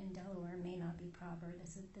venue in Delaware may not be proper.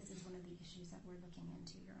 This is one of the issues that we're looking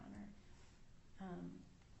into, Your Honor.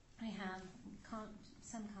 I have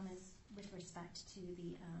some comments with respect to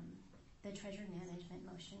the treasury management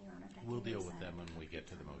motion, Your Honor. We'll deal with them when we get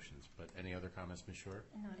to the motions. But any other comments, Ms. Short?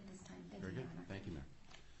 Not at this time. Thank Very you, good. Your Honor. Thank you, Mayor.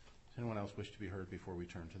 Does anyone else wish to be heard before we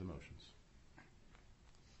turn to the motions?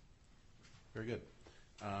 Very good.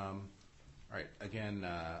 All right. Again,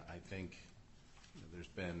 I think there's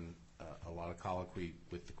been a lot of colloquy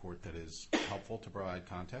with the court that is helpful to provide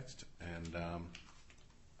context, and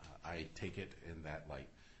I take it in that light.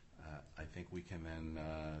 I think we can then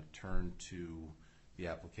turn to the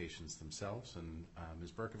applications themselves. And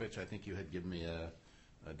Ms. Berkovich, I think you had given me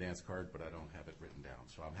a dance card, but I don't have it written down.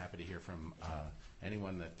 So I'm happy to hear from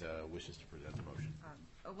anyone that wishes to present a motion.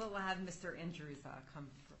 We'll have Mr. Andrews come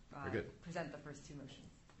present the first two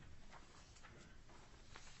motions.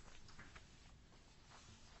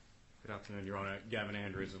 Good afternoon, Your Honour. Gavin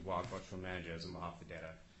Andrews of Wild Watchful Managers on behalf of the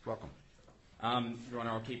debtor. Welcome. Your Honour,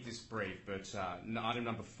 I'll keep this brief, but item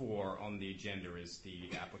number 4 on the agenda is the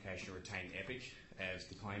application to retain EPIC as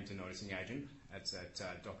the claims and noticing agent. That's at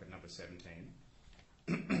docket number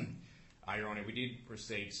 17. Your Honour, we did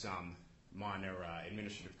receive some minor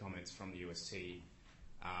administrative comments from the UST,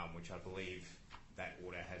 which I believe that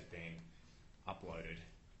order has been uploaded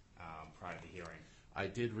prior to the hearing. I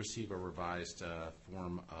did receive a revised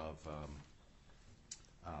form of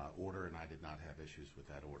order, and I did not have issues with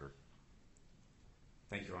that order.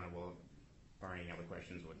 Thank you, Your Honour. Well, barring any other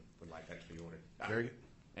questions, would like that to be ordered. Very good.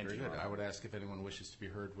 Thank Very you, good. Your Honour. I would ask if anyone wishes to be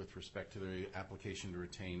heard with respect to the application to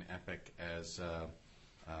retain EPIC as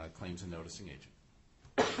claims and noticing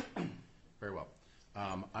agent. Very well.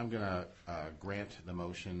 I'm going to grant the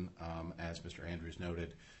motion. As Mr. Andrews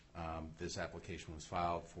noted, this application was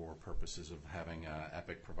filed for purposes of having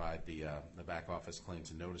EPIC provide the back office claims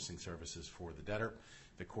and noticing services for the debtor.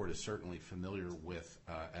 The court is certainly familiar with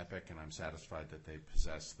EPIC, and I'm satisfied that they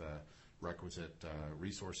possess the requisite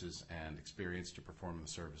resources and experience to perform the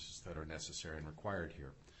services that are necessary and required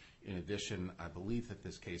here. In addition, I believe that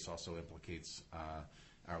this case also implicates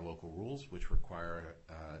our local rules, which require,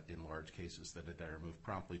 in large cases, that a debtor move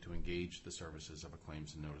promptly to engage the services of a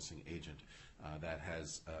claims and noticing agent. That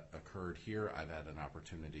has occurred here. I've had an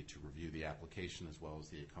opportunity to review the application as well as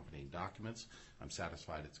the accompanying documents. I'm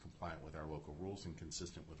satisfied it's compliant with our local rules and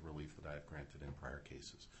consistent with relief that I have granted in prior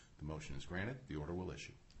cases. The motion is granted. The order will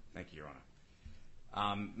issue. Thank you, Your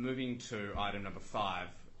Honour. Moving to item number 5,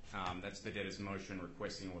 that's the debtor's motion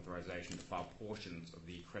requesting authorisation to file portions of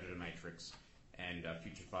the creditor matrix and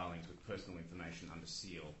future filings with personal information under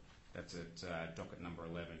seal. That's at docket number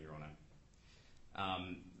 11, Your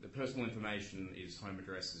Honour. The personal information is home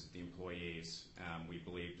addresses of the employees. We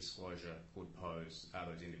believe disclosure could pose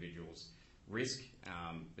those individuals risk,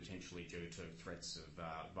 potentially due to threats of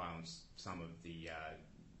violence some of the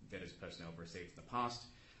debtors' personnel have received in the past,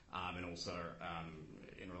 and also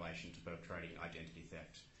in relation to perpetrating identity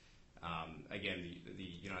theft. Again, the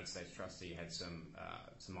United States trustee had some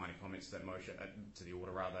minor comments to that motion, to the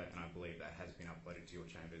order rather, and I believe that has been uploaded to your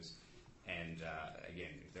chambers. And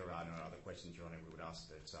again, if there are no other questions, Your Honour, we would ask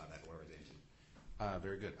that that order is entered.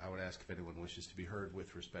 Very good. I would ask if anyone wishes to be heard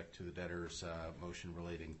with respect to the debtor's motion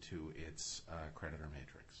relating to its creditor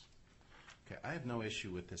matrix. Okay, I have no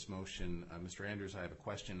issue with this motion. Mr. Andrews, I have a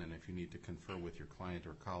question, and if you need to confer with your client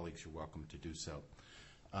or colleagues, you're welcome to do so.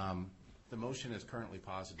 The motion as currently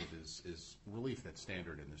posited is relief that's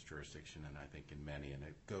standard in this jurisdiction, and I think in many, and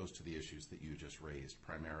it goes to the issues that you just raised,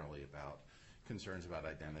 primarily about concerns about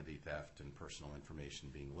identity theft and personal information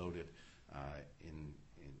being loaded.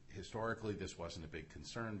 Historically, this wasn't a big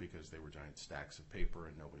concern because they were giant stacks of paper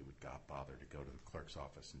and nobody would bother to go to the clerk's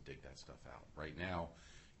office and dig that stuff out. Right now,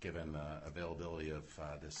 given the availability of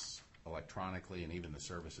this electronically and even the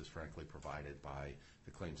services, frankly, provided by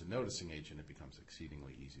the claims and noticing agent, it becomes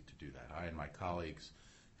exceedingly easy to do that. I and my colleagues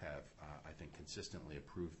have, I think, consistently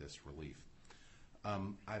approved this relief.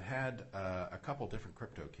 I've had a couple different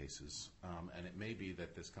crypto cases, and it may be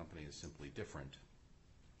that this company is simply different,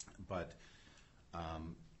 but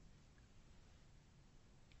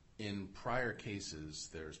in prior cases,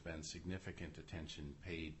 there's been significant attention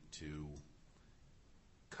paid to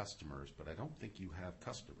customers, but I don't think you have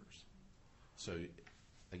customers. So,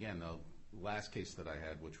 again, the last case that I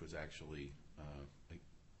had, which was actually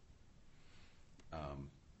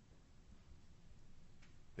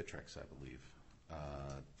Bitrex, I believe,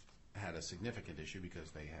 had a significant issue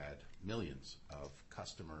because they had millions of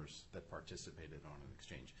customers that participated on an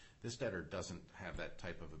exchange. This debtor doesn't have that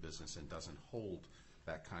type of a business and doesn't hold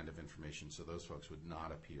that kind of information, so those folks would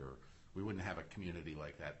not appear. We wouldn't have a community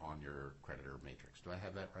like that on your creditor matrix. Do I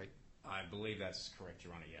have that right? I believe that's correct,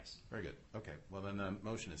 Your Honour, yes. Very good. Okay. Well, then the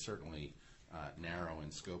motion is certainly narrow in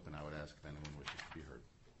scope, and I would ask if anyone wishes to be heard.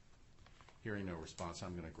 Hearing no response,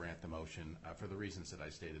 I'm going to grant the motion for the reasons that I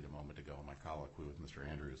stated a moment ago in my colloquy with Mr.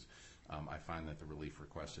 Andrews. I find that the relief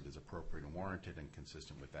requested is appropriate and warranted and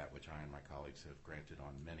consistent with that which I and my colleagues have granted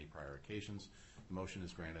on many prior occasions. The motion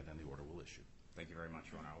is granted and the order will issue. Thank you very much,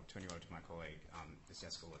 Your Honour. I'll turn you over to my colleague, Ms.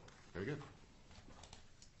 Escalante. Very good.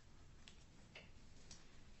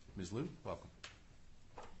 Ms. Liu, welcome.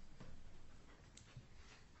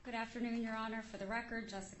 Good afternoon, Your Honor. For the record,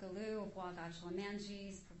 Jessica Liu of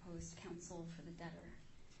Wagaj-Lamanges, proposed counsel for the debtor.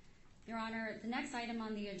 Your Honor, the next item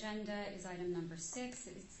on the agenda is item number 6.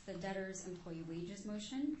 It's the debtor's employee wages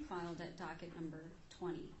motion, filed at docket number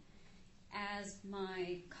 20. As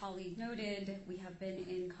my colleague noted, we have been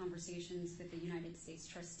in conversations with the United States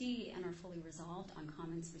trustee and are fully resolved on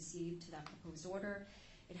comments received to that proposed order.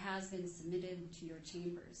 It has been submitted to your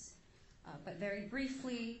chambers. But very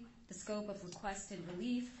briefly, the scope of requested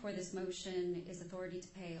relief for this motion is authority to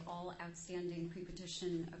pay all outstanding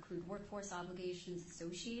pre-petition accrued workforce obligations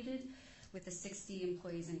associated with the 60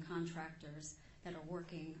 employees and contractors that are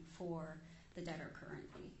working for the debtor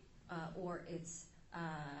currently, or its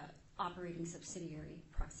operating subsidiary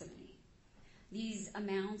Proximity. These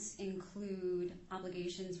amounts include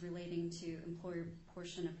obligations relating to employer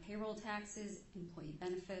portion of payroll taxes, employee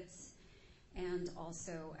benefits, and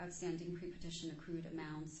also outstanding pre-petition accrued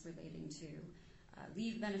amounts relating to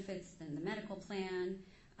leave benefits and the medical plan.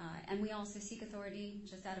 And we also seek authority,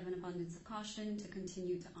 just out of an abundance of caution, to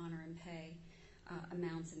continue to honor and pay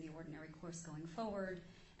amounts in the ordinary course going forward,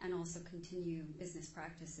 and also continue business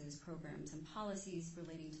practices, programs, and policies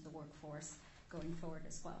relating to the workforce going forward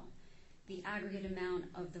as well. The aggregate amount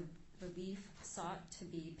of the relief sought to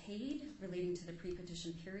be paid relating to the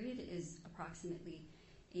pre-petition period is approximately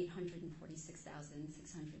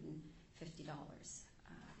 $846,650,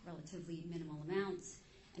 relatively minimal amounts,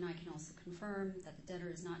 and I can also confirm that the debtor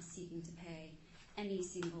is not seeking to pay any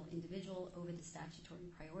single individual over the statutory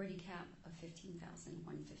priority cap of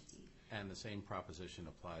 $15,150. And the same proposition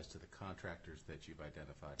applies to the contractors that you've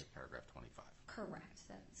identified in paragraph 25. Correct.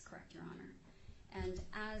 That is correct, Your Honor. And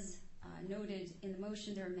as noted in the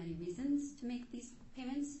motion, there are many reasons to make these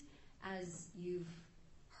payments. As you've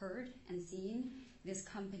heard and seen, this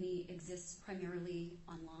company exists primarily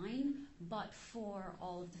online, but for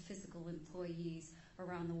all of the physical employees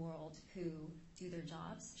around the world who do their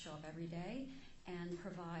jobs, show up every day, and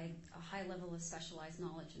provide a high level of specialized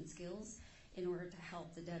knowledge and skills in order to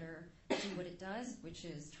help the debtor do what it does, which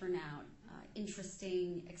is turn out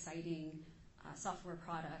interesting, exciting software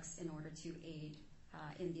products in order to aid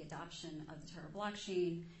in the adoption of the Terra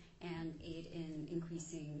blockchain and aid in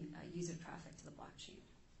increasing user traffic to the blockchain.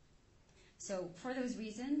 So for those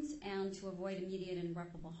reasons, and to avoid immediate and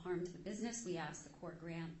irreparable harm to the business, we ask the court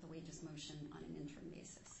grant the wages motion on an interim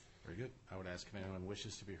basis. Very good. I would ask if anyone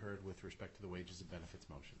wishes to be heard with respect to the wages and benefits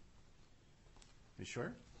motion. Ms.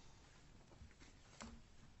 Shore?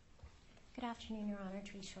 Good afternoon, Your Honor.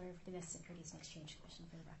 Teresa Shore for the Securities and Exchange Commission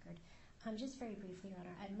for the record. Just very briefly, Your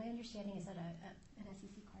Honor, my understanding is that an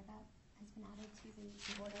SEC carve-out has been added to the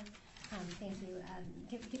order. Thank you.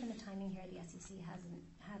 Given the timing here, the SEC hasn't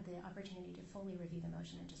had the opportunity to fully review the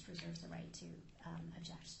motion and just reserves the right to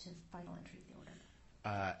object to final entry of the order.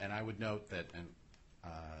 And I would note that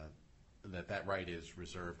that right is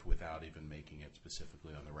reserved without even making it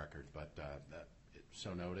specifically on the record, but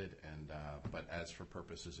so noted. But as for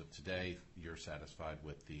purposes of today, you're satisfied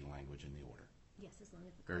with the language in the order. Yes, as long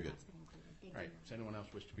as the Very good. has been included. Thank Right. you. Does anyone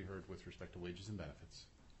else wish to be heard with respect to wages and benefits?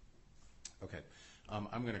 Okay.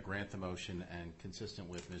 I'm going to grant the motion, and consistent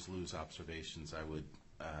with Ms. Liu's observations, I would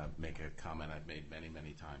make a comment I've made many,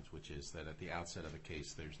 many times, which is that at the outset of a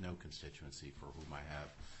case, there's no constituency for whom I have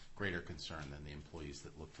greater concern than the employees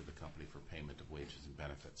that look to the company for payment of wages and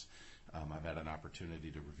benefits. I've had an opportunity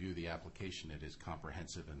to review the application. It is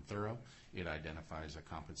comprehensive and thorough. It identifies a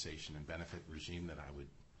compensation and benefit regime that I would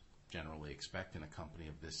generally expect in a company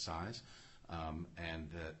of this size, and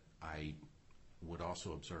that I would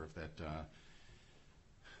also observe that,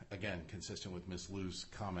 again, consistent with Ms. Liu's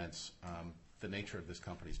comments, the nature of this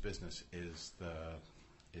company's business is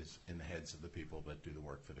in the heads of the people that do the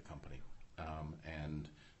work for the company, and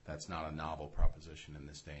that's not a novel proposition in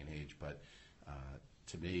this day and age, but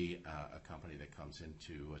to me, a company that comes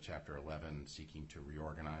into a Chapter 11 seeking to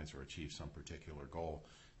reorganize or achieve some particular goal,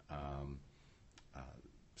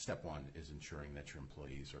 step one is ensuring that your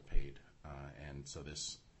employees are paid, and so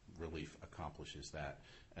this relief accomplishes that.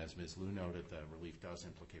 As Ms. Liu noted, the relief does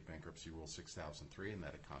implicate Bankruptcy Rule 6003, and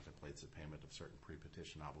that it contemplates the payment of certain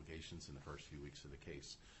pre-petition obligations in the first few weeks of the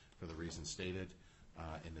case. For the reasons stated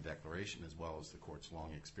in the declaration, as well as the court's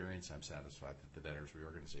long experience, I'm satisfied that the debtor's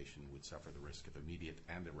reorganization would suffer the risk of immediate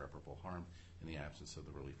and irreparable harm in the absence of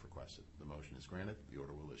the relief requested. The motion is granted. The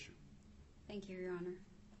order will issue. Thank you, Your Honor.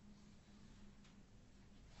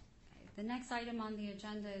 Okay, the next item on the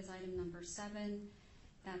agenda is item number 7.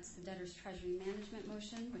 That's the debtor's treasury management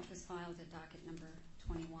motion, which was filed at docket number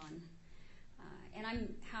 21. And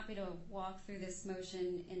I'm happy to walk through this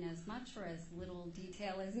motion in as much or as little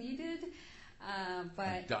detail as needed.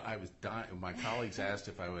 But I was dying. My colleagues asked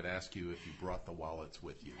if I would ask you if you brought the wallets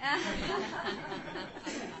with you.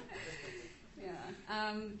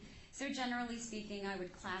 Yeah. So generally speaking, I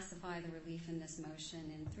would classify the relief in this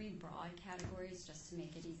motion in 3 broad categories just to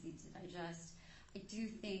make it easy to digest. I do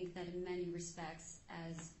think that in many respects,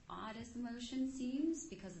 as odd as the motion seems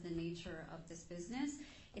because of the nature of this business,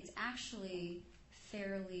 it's actually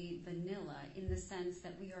fairly vanilla in the sense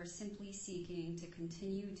that we are simply seeking to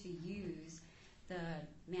continue to use the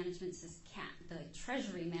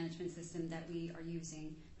treasury management system that we are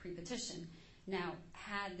using pre-petition. Now,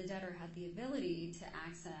 had the debtor had the ability to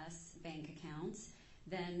access bank accounts,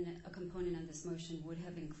 then a component of this motion would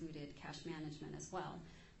have included cash management as well.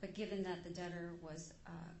 But given that the debtor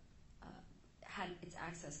had its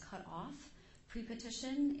access cut off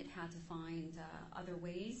pre-petition, it had to find other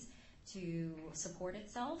ways to support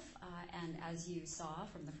itself. And as you saw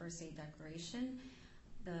from the first aid declaration,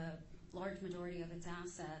 the large majority of its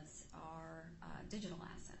assets are digital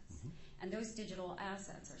assets. Mm-hmm. And those digital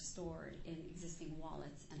assets are stored in existing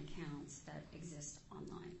wallets and accounts that exist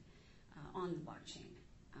online on the blockchain.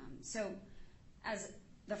 So as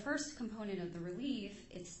the first component of the relief,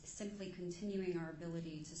 it's simply continuing our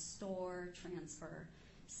ability to store, transfer,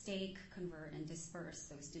 stake, convert, and disperse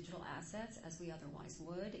those digital assets as we otherwise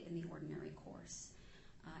would in the ordinary course,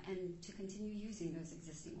 and to continue using those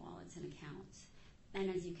existing wallets and accounts. And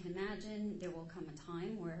as you can imagine, there will come a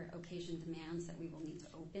time where occasion demands that we will need to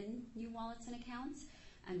open new wallets and accounts,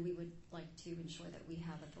 and we would like to ensure that we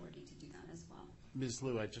have authority to do that as well. Ms.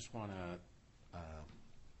 Liu, I just want to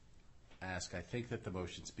ask, I think that the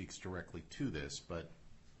motion speaks directly to this, but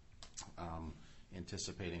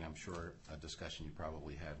anticipating, I'm sure, a discussion you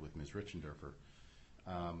probably had with Ms. Richendorfer,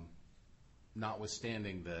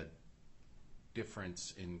 notwithstanding the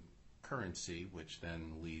difference in currency, which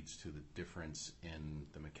then leads to the difference in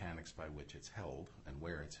the mechanics by which it's held and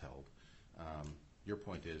where it's held, your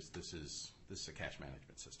point is this is a cash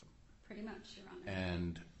management system. Pretty much, Your Honor.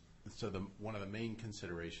 And so one of the main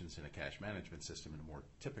considerations in a cash management system in a more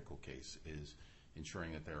typical case is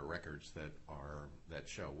ensuring that there are records that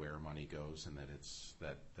show where money goes and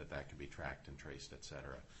that can be tracked and traced, et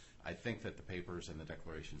cetera. I think that the papers and the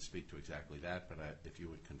declaration speak to exactly that, but if you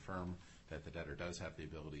would confirm that the debtor does have the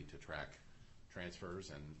ability to track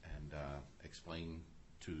transfers and explain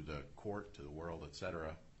to the court, to the world, et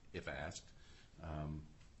cetera, if asked,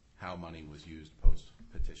 how money was used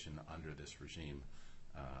post-petition under this regime,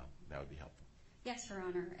 that would be helpful. Yes, Your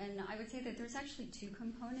Honor. And I would say that there's actually two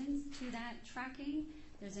components to that tracking.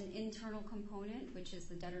 There's an internal component, which is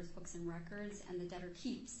the debtor's books and records, and the debtor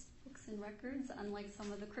keeps books and records, unlike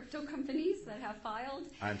some of the crypto companies that have filed.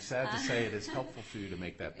 I'm sad to say it is helpful for you to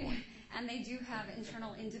make that point. And they do have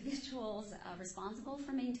internal individuals responsible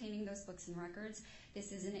for maintaining those books and records.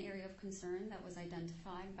 This is an area of concern that was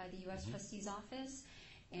identified by the U.S. Trustee's Office,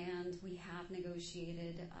 and we have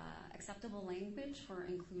negotiated acceptable language for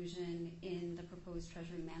inclusion in the proposed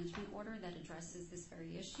Treasury Management Order that addresses this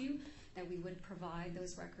very issue, that we would provide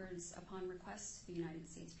those records upon request to the United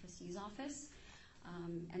States Trustee's Office.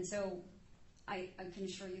 And so I can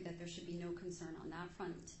assure you that there should be no concern on that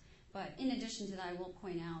front. But in addition to that, I will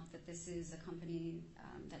point out that this is a company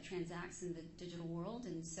that transacts in the digital world,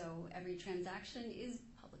 and so every transaction is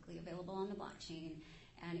publicly available on the blockchain,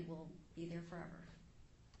 and it will be there forever.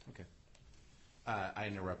 Okay. I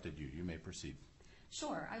interrupted you. You may proceed.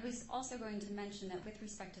 Sure. I was also going to mention that with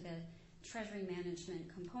respect to the treasury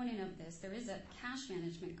management component of this, there is a cash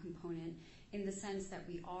management component in the sense that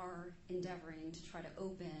we are endeavoring to try to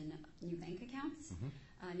open new bank accounts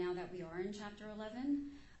now that we are in Chapter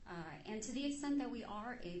 11. And to the extent that we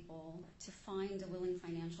are able to find a willing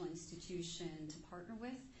financial institution to partner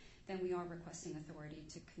with, then we are requesting authority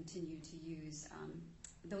to continue to use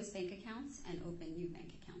those bank accounts and open new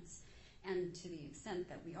bank accounts. And to the extent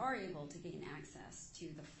that we are able to gain access to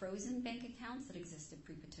the frozen bank accounts that existed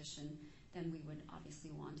pre-petition, then we would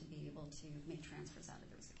obviously want to be able to make transfers out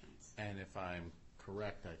of those accounts. And if I'm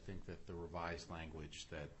correct, I think that the revised language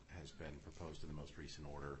that has been proposed in the most recent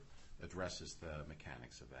order addresses the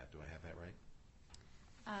mechanics of that. Do I have that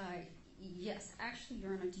right? Yes. Actually,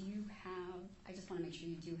 Your Honor, do you have, I just want to make sure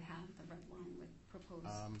you do have the red line with proposed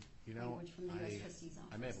language from the U.S. Trustee's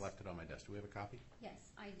Office. I may have left it on my desk. Do we have a copy?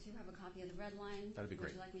 Yes, I do have a copy of the red line. That'd be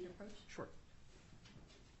great. Would you like me to approach? Sure.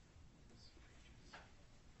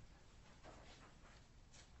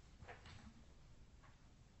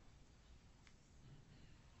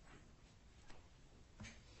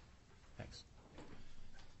 Thanks.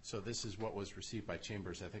 So this is what was received by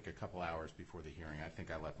Chambers, I think, a couple hours before the hearing. I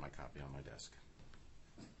think I left my copy on my desk.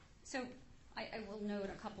 So I will note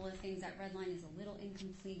a couple of things. That red line is a little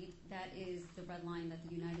incomplete. That is the red line that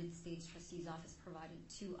the United States Trustee's Office provided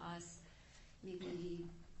to us maybe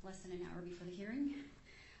less than an hour before the hearing.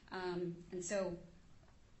 And so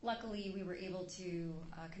luckily we were able to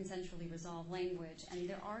consensually resolve language, and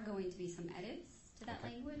there are going to be some edits to that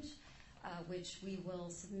language, which we will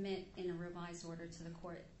submit in a revised order to the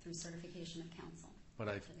court through certification of counsel.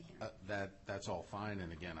 But that's all fine,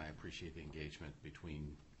 and again, I appreciate the engagement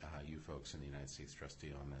between you folks and the United States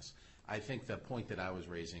Trustee on this. I think the point that I was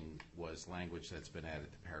raising was language that's been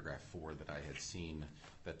added to paragraph 4 that I had seen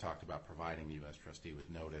that talked about providing the U.S. Trustee with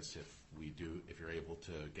notice if you're able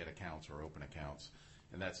to get accounts or open accounts,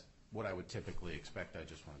 and that's what I would typically expect. I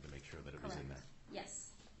just wanted to make sure that it was in there.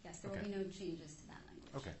 Yes, there will be no changes to that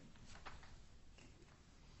language. Okay.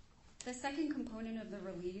 The second component of the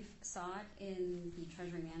relief sought in the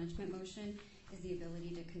Treasury Management motion is the ability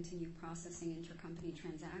to continue processing intercompany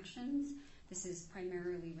transactions. This is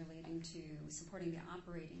primarily relating to supporting the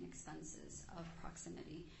operating expenses of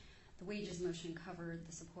proximity. The wages motion covered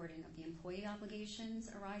the supporting of the employee obligations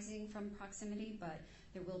arising from proximity, but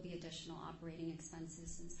there will be additional operating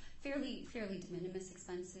expenses, fairly de minimis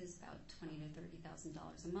expenses, about $20,000 to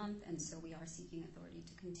 $30,000 a month, and so we are seeking authority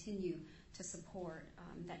to continue to support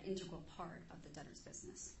that integral part of the debtor's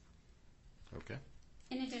business. Okay.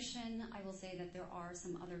 In addition, I will say that there are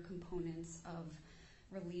some other components of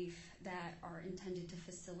relief that are intended to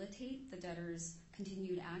facilitate the debtor's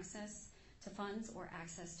continued access to funds or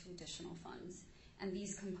access to additional funds. And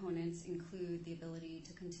these components include the ability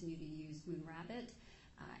to continue to use Moonrabbit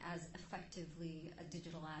as effectively a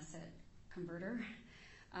digital asset converter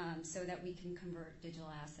so that we can convert digital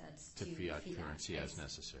assets to fiat currency as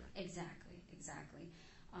necessary. Exactly.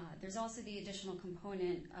 There's also the additional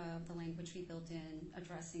component of the language we built in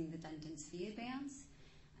addressing the dentant's fee advance.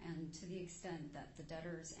 And to the extent that the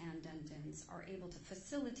debtors and dentants are able to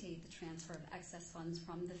facilitate the transfer of excess funds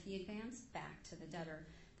from the fee advance back to the debtor,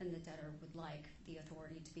 then the debtor would like the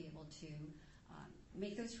authority to be able to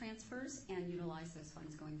make those transfers and utilize those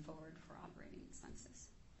funds going forward for operating expenses.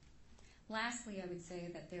 Lastly, I would say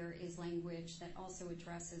that there is language that also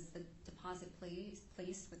addresses the deposit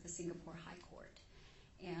placed with the Singapore High Court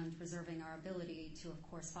and preserving our ability to, of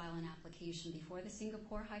course, file an application before the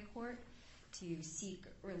Singapore High Court to seek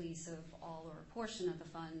release of all or a portion of the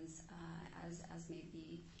funds as may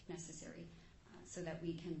be necessary, so that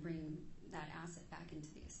we can bring that asset back into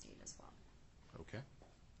the estate as well. Okay.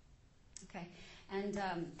 Okay, and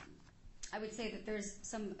I would say that there's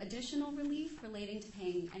some additional relief relating to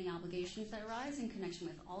paying any obligations that arise in connection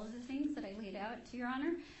with all of the things that I laid out to Your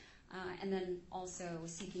Honor, and then also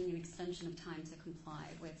seeking an extension of time to comply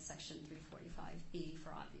with Section 345B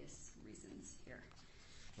for obvious reasons here.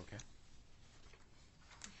 Okay.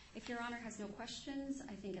 If Your Honor has no questions,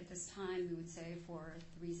 I think at this time we would say for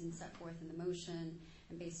the reasons set forth in the motion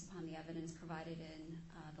and based upon the evidence provided in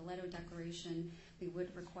the Leto Declaration, we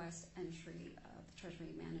would request entry of the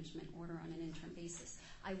Treasury Management Order on an interim basis.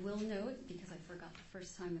 I will note, because I forgot the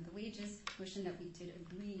first time with the wages motion, that we did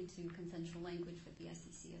agree to consensual language with the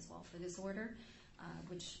SEC as well for this order,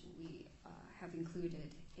 which we have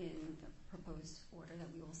included in the proposed order that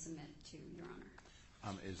we will submit to Your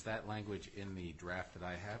Honor. Is that language in the draft that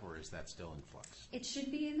I have, or is that still in flux? It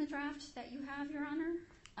should be in the draft that you have, Your Honor,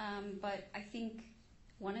 but I think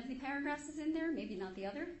one of the paragraphs is in there, maybe not the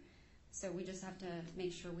other. So we just have to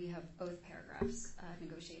make sure we have both paragraphs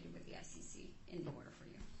negotiated with the SEC in the order for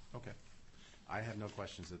you. Okay. I have no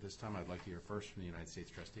questions at this time. I'd like to hear first from the United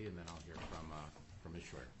States trustee, and then I'll hear from Ms.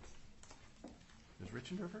 Schroeder. Ms.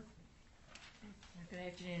 Richenderfer? Good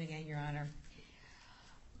afternoon again, Your Honor.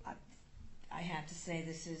 I have to say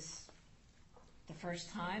this is the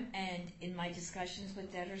first time, and in my discussions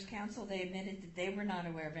with Debtors Counsel, they admitted that they were not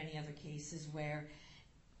aware of any other cases where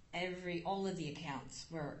all of the accounts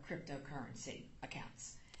were cryptocurrency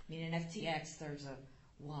accounts. I mean, in FTX, there's a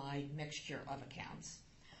wide mixture of accounts.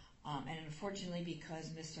 And unfortunately,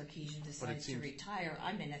 because Ms. Sarkeesian decided to retire,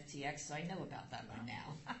 I'm in FTX, so I know about that by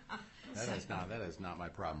now. That is not my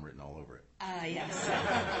problem written all over it. Yes.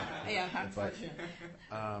 Yeah, unfortunately.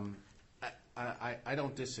 I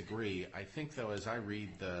don't disagree. I think, though, as I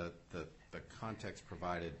read the context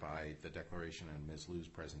provided by the declaration and Ms. Liu's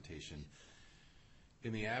presentation,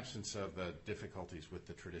 in the absence of the difficulties with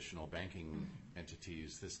the traditional banking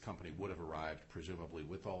entities, this company would have arrived presumably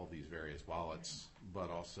with all of these various wallets, but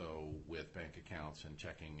also with bank accounts and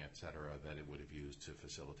checking, et cetera, that it would have used to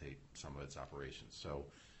facilitate some of its operations. So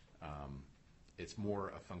it's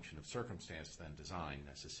more a function of circumstance than design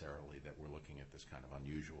necessarily that we're looking at this kind of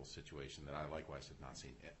unusual situation that I likewise have not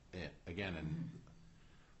seen. Again,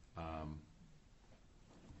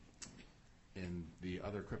 in the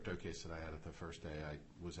other crypto case that I had at the first day, I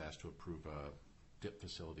was asked to approve a dip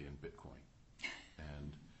facility in Bitcoin.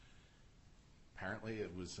 And apparently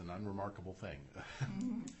it was an unremarkable thing.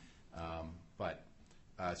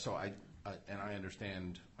 So I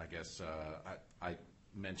understand, I guess, I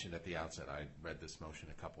mentioned at the outset I read this motion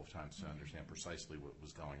a couple of times to understand precisely what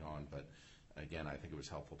was going on. But again, I think it was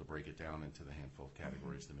helpful to break it down into the handful of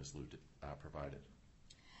categories that Ms. Liu provided.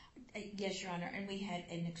 Yes, Your Honor, and we had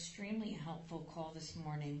an extremely helpful call this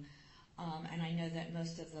morning, and I know that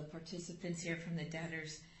most of the participants here from the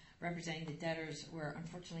debtors, representing the debtors, were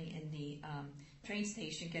unfortunately in the train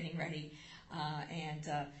station getting ready,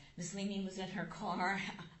 and Ms. Leamy was in her car.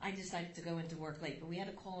 I decided to go into work late, but we had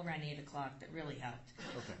a call around 8 o'clock that really helped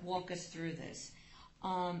walk us through this.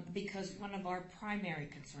 Because one of our primary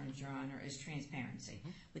concerns, Your Honor, is transparency.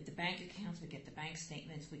 With the bank accounts, we get the bank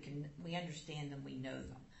statements, we understand them, we know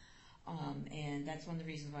them. And that's one of the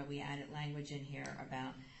reasons why we added language in here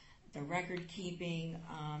about the record keeping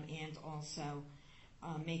and also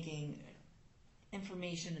making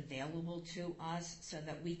information available to us so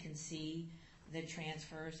that we can see the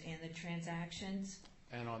transfers and the transactions.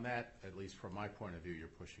 And on that, at least from my point of view, you're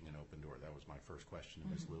pushing an open door. That was my first question to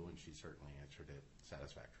Ms. Liu, and she certainly answered it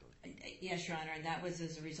satisfactorily. Yes, Your Honor, and that was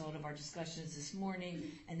as a result of our discussions this morning,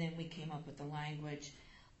 and then we came up with the language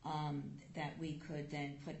that we could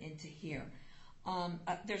then put into here.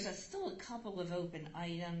 There's still a couple of open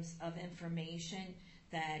items of information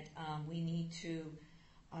that we need to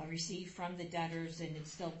receive from the debtors, and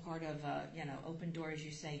it's still part of open door, as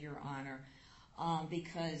you say, Your Honor,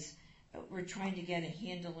 because we're trying to get a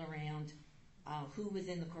handle around who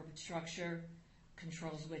within the corporate structure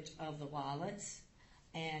controls which of the wallets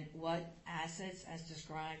and what assets, as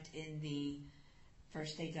described in the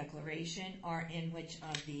First Day Declaration, are in which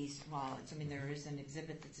of these wallets. I mean, there is an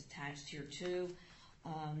exhibit that's attached here too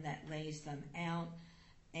that lays them out,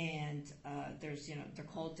 and they're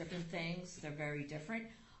called different things. They're very different.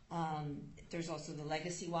 There's also the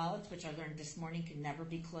legacy wallets, which I learned this morning can never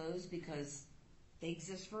be closed because they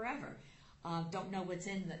exist forever. Don't know what's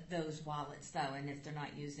in those wallets though, and if they're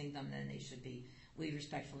not using them, then they should be, we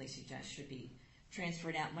respectfully suggest, should be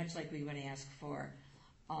transferred out, much like we would ask for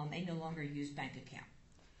a no longer used bank account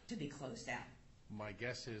to be closed out. My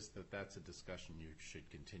guess is that that's a discussion you should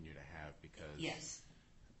continue to have because Yes.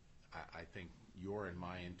 I think your and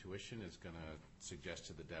my intuition is going to suggest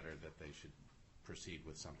to the debtor that they should proceed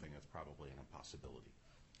with something that's probably an impossibility.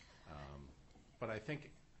 But I think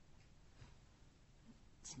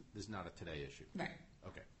this is not a today issue. Right.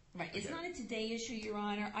 Okay. Right. It's not a today issue, Your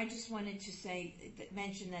Honor. I just wanted to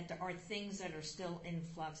mention that there are things that are still in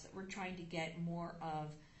flux that we're trying to get more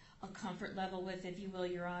of a comfort level with, if you will,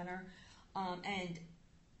 Your Honor. And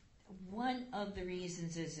one of the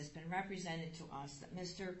reasons is it's been represented to us that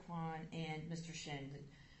Mr. Kwan and Mr. Shin, the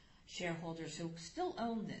shareholders who still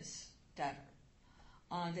own this debtor,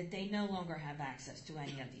 that they no longer have access to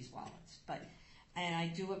any of these wallets. And I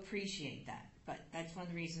do appreciate that. But that's one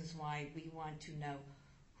of the reasons why we want to know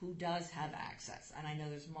who does have access. And I know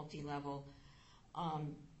there's multi-level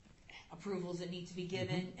approvals that need to be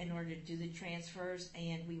given in order to do the transfers,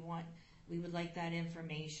 and we would like that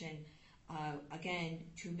information, again,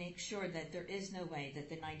 to make sure that there is no way that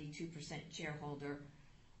the 92% shareholder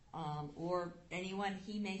or anyone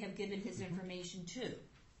he may have given his information to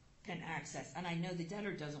can access. And I know the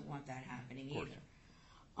debtor doesn't want that happening either.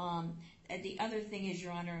 And the other thing is,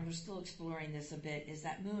 Your Honor, and we're still exploring this a bit, is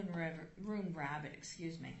that Moon Rabbit,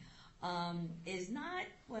 is not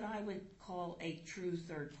what I would call a true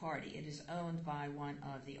third party. It is owned by one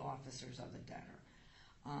of the officers of the debtor.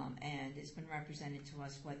 And it's been represented to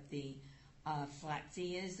us what the flat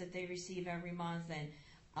fee is that they receive every month. And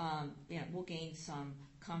we'll gain some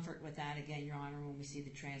comfort with that, again, Your Honor, when we see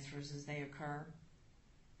the transfers as they occur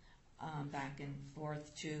back and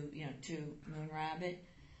forth to Moon Rabbit.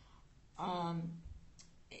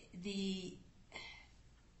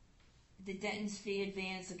 The Denton's fee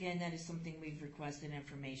advance, again, that is something we've requested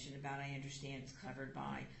information about. I understand it's covered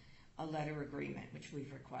by a letter agreement, which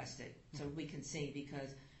we've requested, so we can see,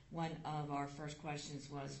 because one of our first questions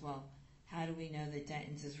was, well, how do we know that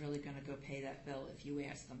Denton's is really going to go pay that bill if you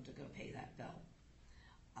ask them to go pay that bill?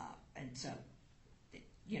 And so,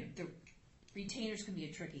 the retainers can be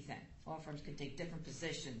a tricky thing. Law firms can take different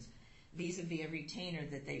positions vis-a-vis a retainer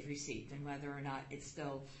that they've received and whether or not it's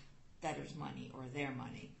still debtor's money or their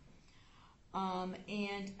money.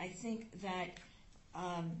 And I think that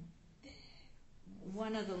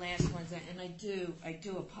one of the last ones, and I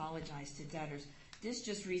do apologize to debtors, this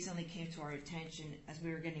just recently came to our attention as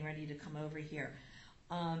we were getting ready to come over here.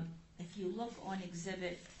 If you look on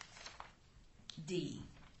Exhibit D,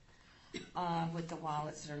 with the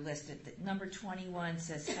wallets that are listed, number 21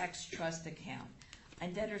 says Hex Trust Account.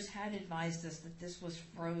 And debtors had advised us that this was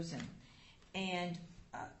frozen. And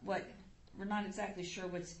we're not exactly sure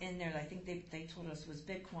what's in there. I think they told us was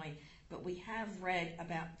Bitcoin. But we have read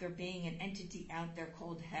about there being an entity out there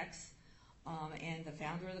called Hex. And the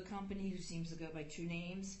founder of the company, who seems to go by two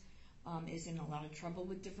names, is in a lot of trouble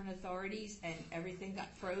with different authorities. And everything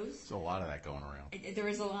got froze. There's a lot of that going around. There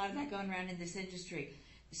is a lot of that going around in this industry.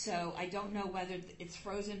 So I don't know whether it's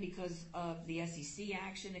frozen because of the SEC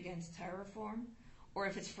action against Terraform, or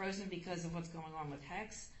if it's frozen because of what's going on with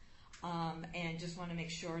Hex, and just want to make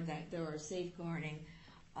sure that there are safeguarding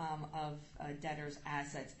of debtors'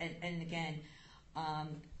 assets. And again,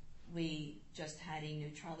 we just had a new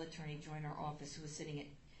trial attorney join our office who was sitting at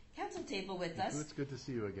council table with us. It's good to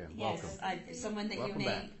see you again. Yes, Welcome. someone that Welcome you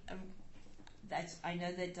may. back. I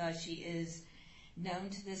know that she is known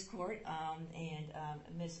to this court, and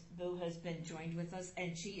Ms. Boo has been joined with us,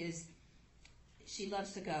 and she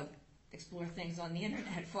loves to go explore things on the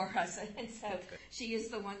internet for us, and so she is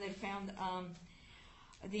the one that found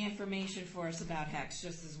the information for us about Hex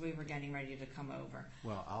just as we were getting ready to come over.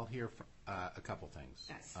 Well, I'll hear a couple things.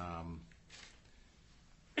 Yes.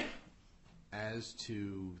 As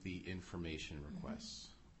to the information requests,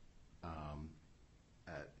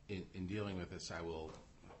 in dealing with this, I will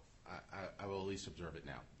at least observe it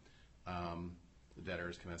now. The debtor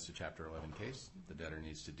has commenced a Chapter 11 case. The debtor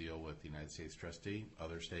needs to deal with the United States trustee,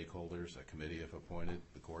 other stakeholders, a committee if appointed,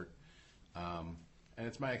 the court. And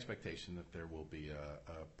it's my expectation that there will be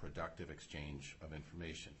a productive exchange of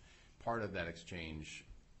information. Part of that exchange,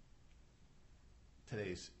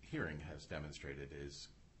 today's hearing has demonstrated, is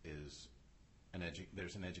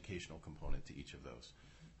there's an educational component to each of those.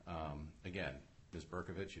 Again, Ms.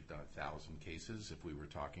 Berkovich, you've done 1,000 cases. If we were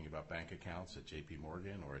talking about bank accounts at J.P.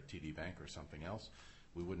 Morgan or at TD Bank or something else,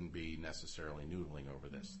 we wouldn't be necessarily noodling over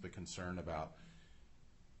this. The concern about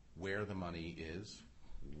where the money is,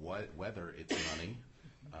 whether it's money,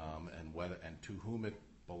 and to whom it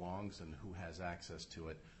belongs and who has access to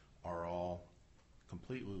it are all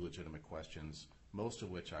completely legitimate questions, most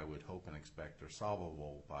of which I would hope and expect are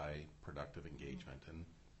solvable by productive engagement. And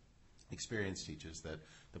experience teaches that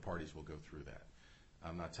the parties will go through that.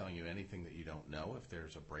 I'm not telling you anything that you don't know. If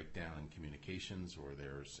there's a breakdown in communications or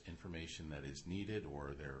there's information that is needed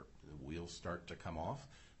or the wheels start to come off,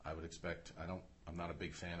 I would expect, I'm not a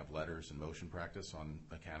big fan of letters and motion practice on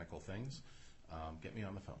mechanical things. Get me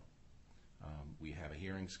on the phone. We have a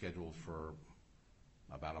hearing scheduled for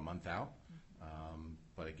about a month out.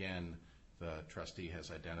 But again, the trustee has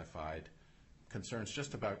identified concerns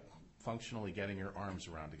just about functionally getting your arms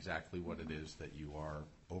around exactly what it is that you are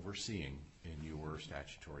overseeing in your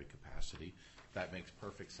statutory capacity. That makes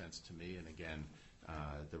perfect sense to me. And again,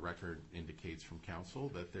 the record indicates from counsel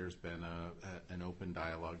that there's been an open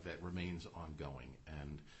dialogue that remains ongoing.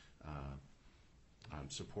 And I'm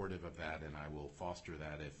supportive of that, and I will foster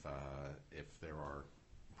that if there are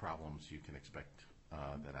problems you can expect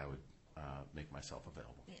that I would make myself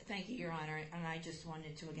available. Thank you, Your Honor. And I just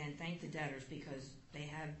wanted to, again, thank the debtors because they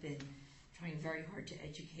have been trying very hard to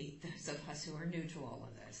educate those of us who are new to all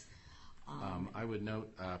of this. I would note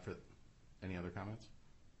for any other comments?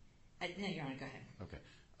 No, Your Honor, go ahead. Okay.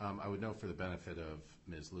 I would note for the benefit of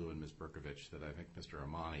Ms. Liu and Ms. Berkovich that I think Mr.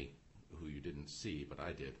 Amani, who you didn't see but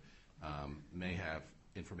I did, may have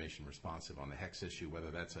information responsive on the HEX issue,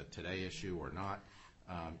 whether that's a today issue or not.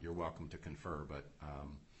 You're welcome to confer, but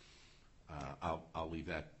I'll leave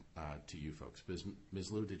that to you folks.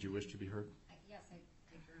 Ms. Liu, did you wish to be heard? Yes, I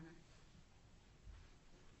did, Your Honor.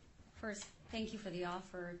 First, thank you for the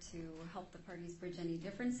offer to help the parties bridge any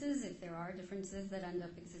differences, if there are differences that end up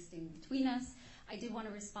existing between us. I did want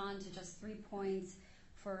to respond to just 3 points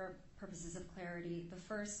for purposes of clarity. The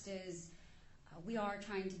first is we are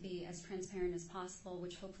trying to be as transparent as possible,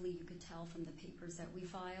 which hopefully you could tell from the papers that we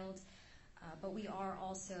filed. But we are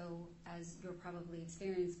also, as you're probably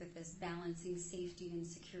experienced with this, balancing safety and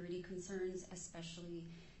security concerns, especially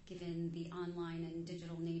given the online and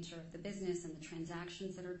digital nature of the business and the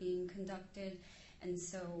transactions that are being conducted. And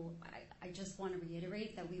so I just want to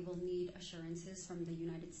reiterate that we will need assurances from the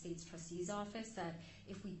United States Trustee's Office that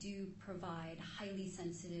if we do provide highly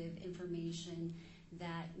sensitive information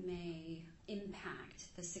that may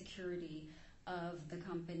impact the security of the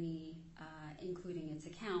company, including its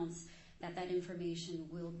accounts, that information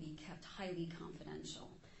will be kept highly confidential.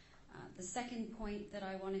 The second point that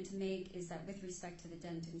I wanted to make is that with respect to the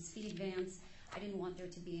Denton's fee advance, I didn't want there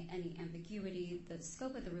to be any ambiguity. The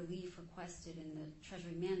scope of the relief requested in the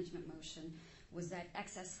Treasury Management motion was that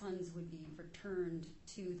excess funds would be returned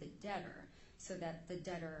to the debtor so that the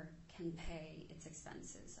debtor can pay its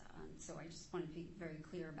expenses. So I just want to be very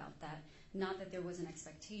clear about that. Not that there was an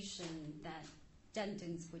expectation that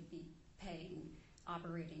Denton's would be paying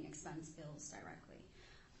operating expense bills directly.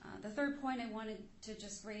 The third point I wanted to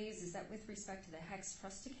just raise is that with respect to the HEX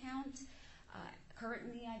trust account,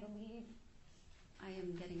 currently I believe I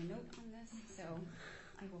am getting a note on this, so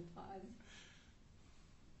I will pause.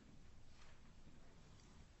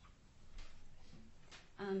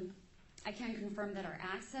 I can confirm that our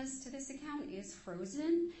access to this account is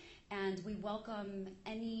frozen, and we welcome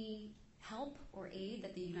any help or aid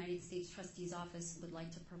that the United States Trustee's Office would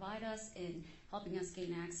like to provide us in helping us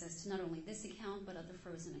gain access to not only this account but other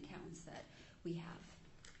frozen accounts that we have.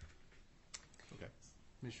 Okay.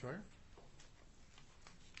 Ms. Schroyer?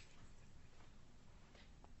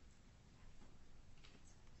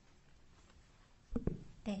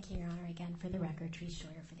 Thank you, Your Honor. Again, for the record, Teresa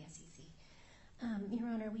Schroyer for the SEC. Your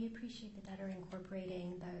Honor, we appreciate the debtor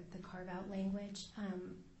incorporating the carve-out language.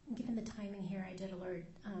 Given the timing here, I did alert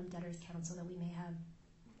debtors' counsel that we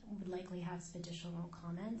would likely have some additional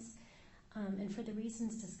comments. And for the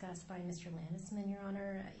reasons discussed by Mr. Landesman, Your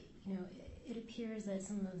Honor, it appears that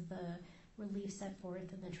some of the relief set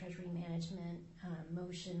forth in the Treasury Management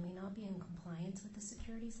motion may not be in compliance with the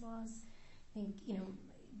securities laws. I think,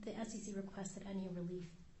 the SEC requests that any relief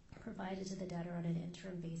provided to the debtor on an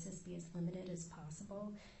interim basis be as limited as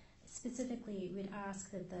possible. Specifically, we'd ask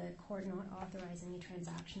that the court not authorize any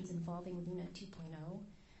transactions involving Luna 2.0.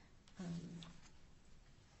 I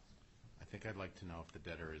think I'd like to know if the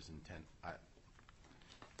debtor is intent.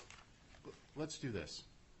 Let's do this.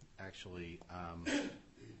 Actually,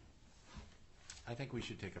 I think we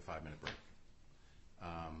should take a 5-minute break.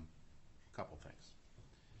 Couple things.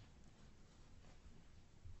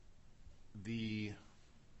 The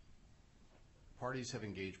parties have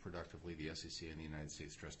engaged productively, the SEC and the United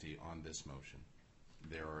States Trustee, on this motion.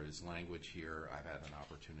 There is language here. I've had an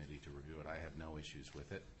opportunity to review it. I have no issues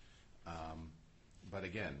with it. But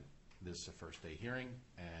again, this is a first-day hearing,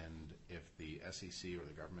 and if the SEC or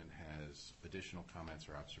the government has additional comments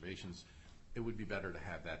or observations, it would be better to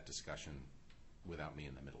have that discussion without me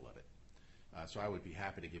in the middle of it. So I would be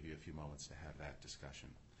happy to give you a few moments to have that discussion.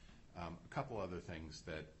 A couple other things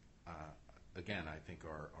that, again, I think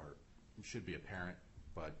should be apparent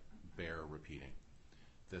but bear repeating.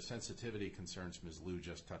 The sensitivity concerns Ms. Liu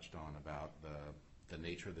just touched on about the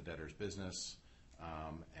nature of the debtor's business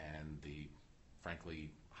and the,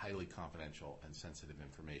 frankly, highly confidential and sensitive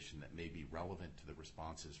information that may be relevant to the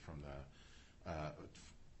responses from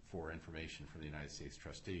for information from the United States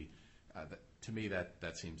trustee. To me,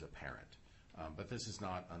 that seems apparent. But this is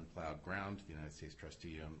not unplowed ground. The United States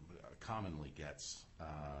trustee commonly gets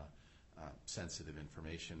sensitive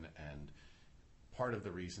information, and part of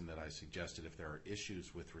the reason that I suggested if there are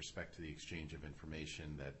issues with respect to the exchange of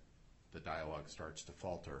information that the dialogue starts to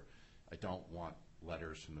falter, I don't want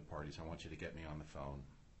letters from the parties. I want you to get me on the phone.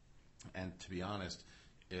 And to be honest,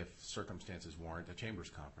 if circumstances warrant a chambers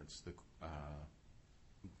conference,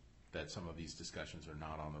 that some of these discussions are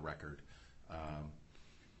not on the record,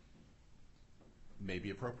 may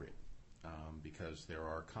be appropriate because there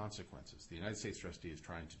are consequences. The United States trustee is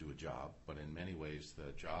trying to do a job, but in many ways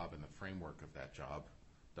the job and the framework of that job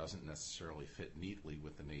doesn't necessarily fit neatly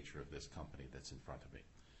with the nature of this company that's in front of me.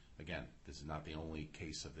 Again, this is not the only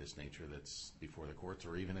case of this nature that's before the courts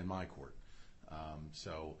or even in my court.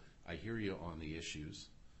 So I hear you on the issues,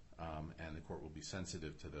 and the court will be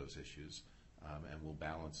sensitive to those issues and will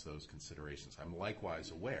balance those considerations. I'm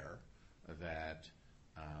likewise aware that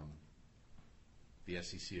the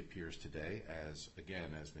SEC appears today as,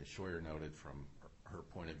 again, as Ms. Scheuer noted from her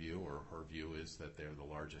point of view, or her view is that they're the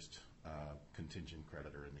largest contingent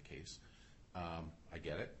creditor in the case. I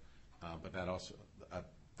get it, but that also, a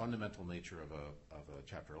fundamental nature of a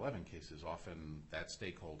Chapter 11 case is often that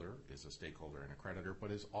stakeholder is a stakeholder and a creditor,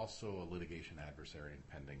 but is also a litigation adversary in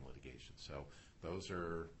pending litigation. So those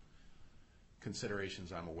are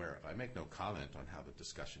considerations I'm aware of. I make no comment on how the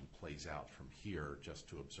discussion plays out from here, just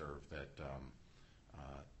to observe that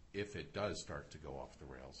if it does start to go off the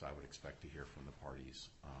rails, I would expect to hear from the parties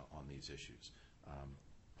on these issues.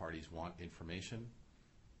 Parties want information.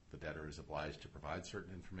 The debtor is obliged to provide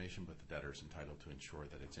certain information, but the debtor is entitled to ensure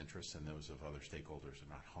that its interests and those of other stakeholders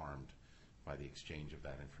are not harmed by the exchange of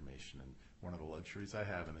that information. And one of the luxuries I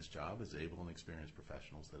have in this job is able and experienced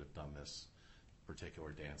professionals that have done this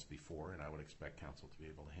particular dance before, and I would expect counsel to be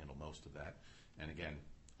able to handle most of that. And again,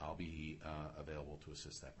 I'll be available to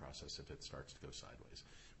assist that process if it starts to go sideways.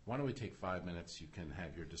 Why don't we take 5 minutes? You can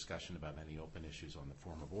have your discussion about any open issues on the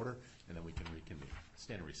form of order, and then we can reconvene.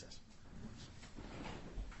 Stand in recess.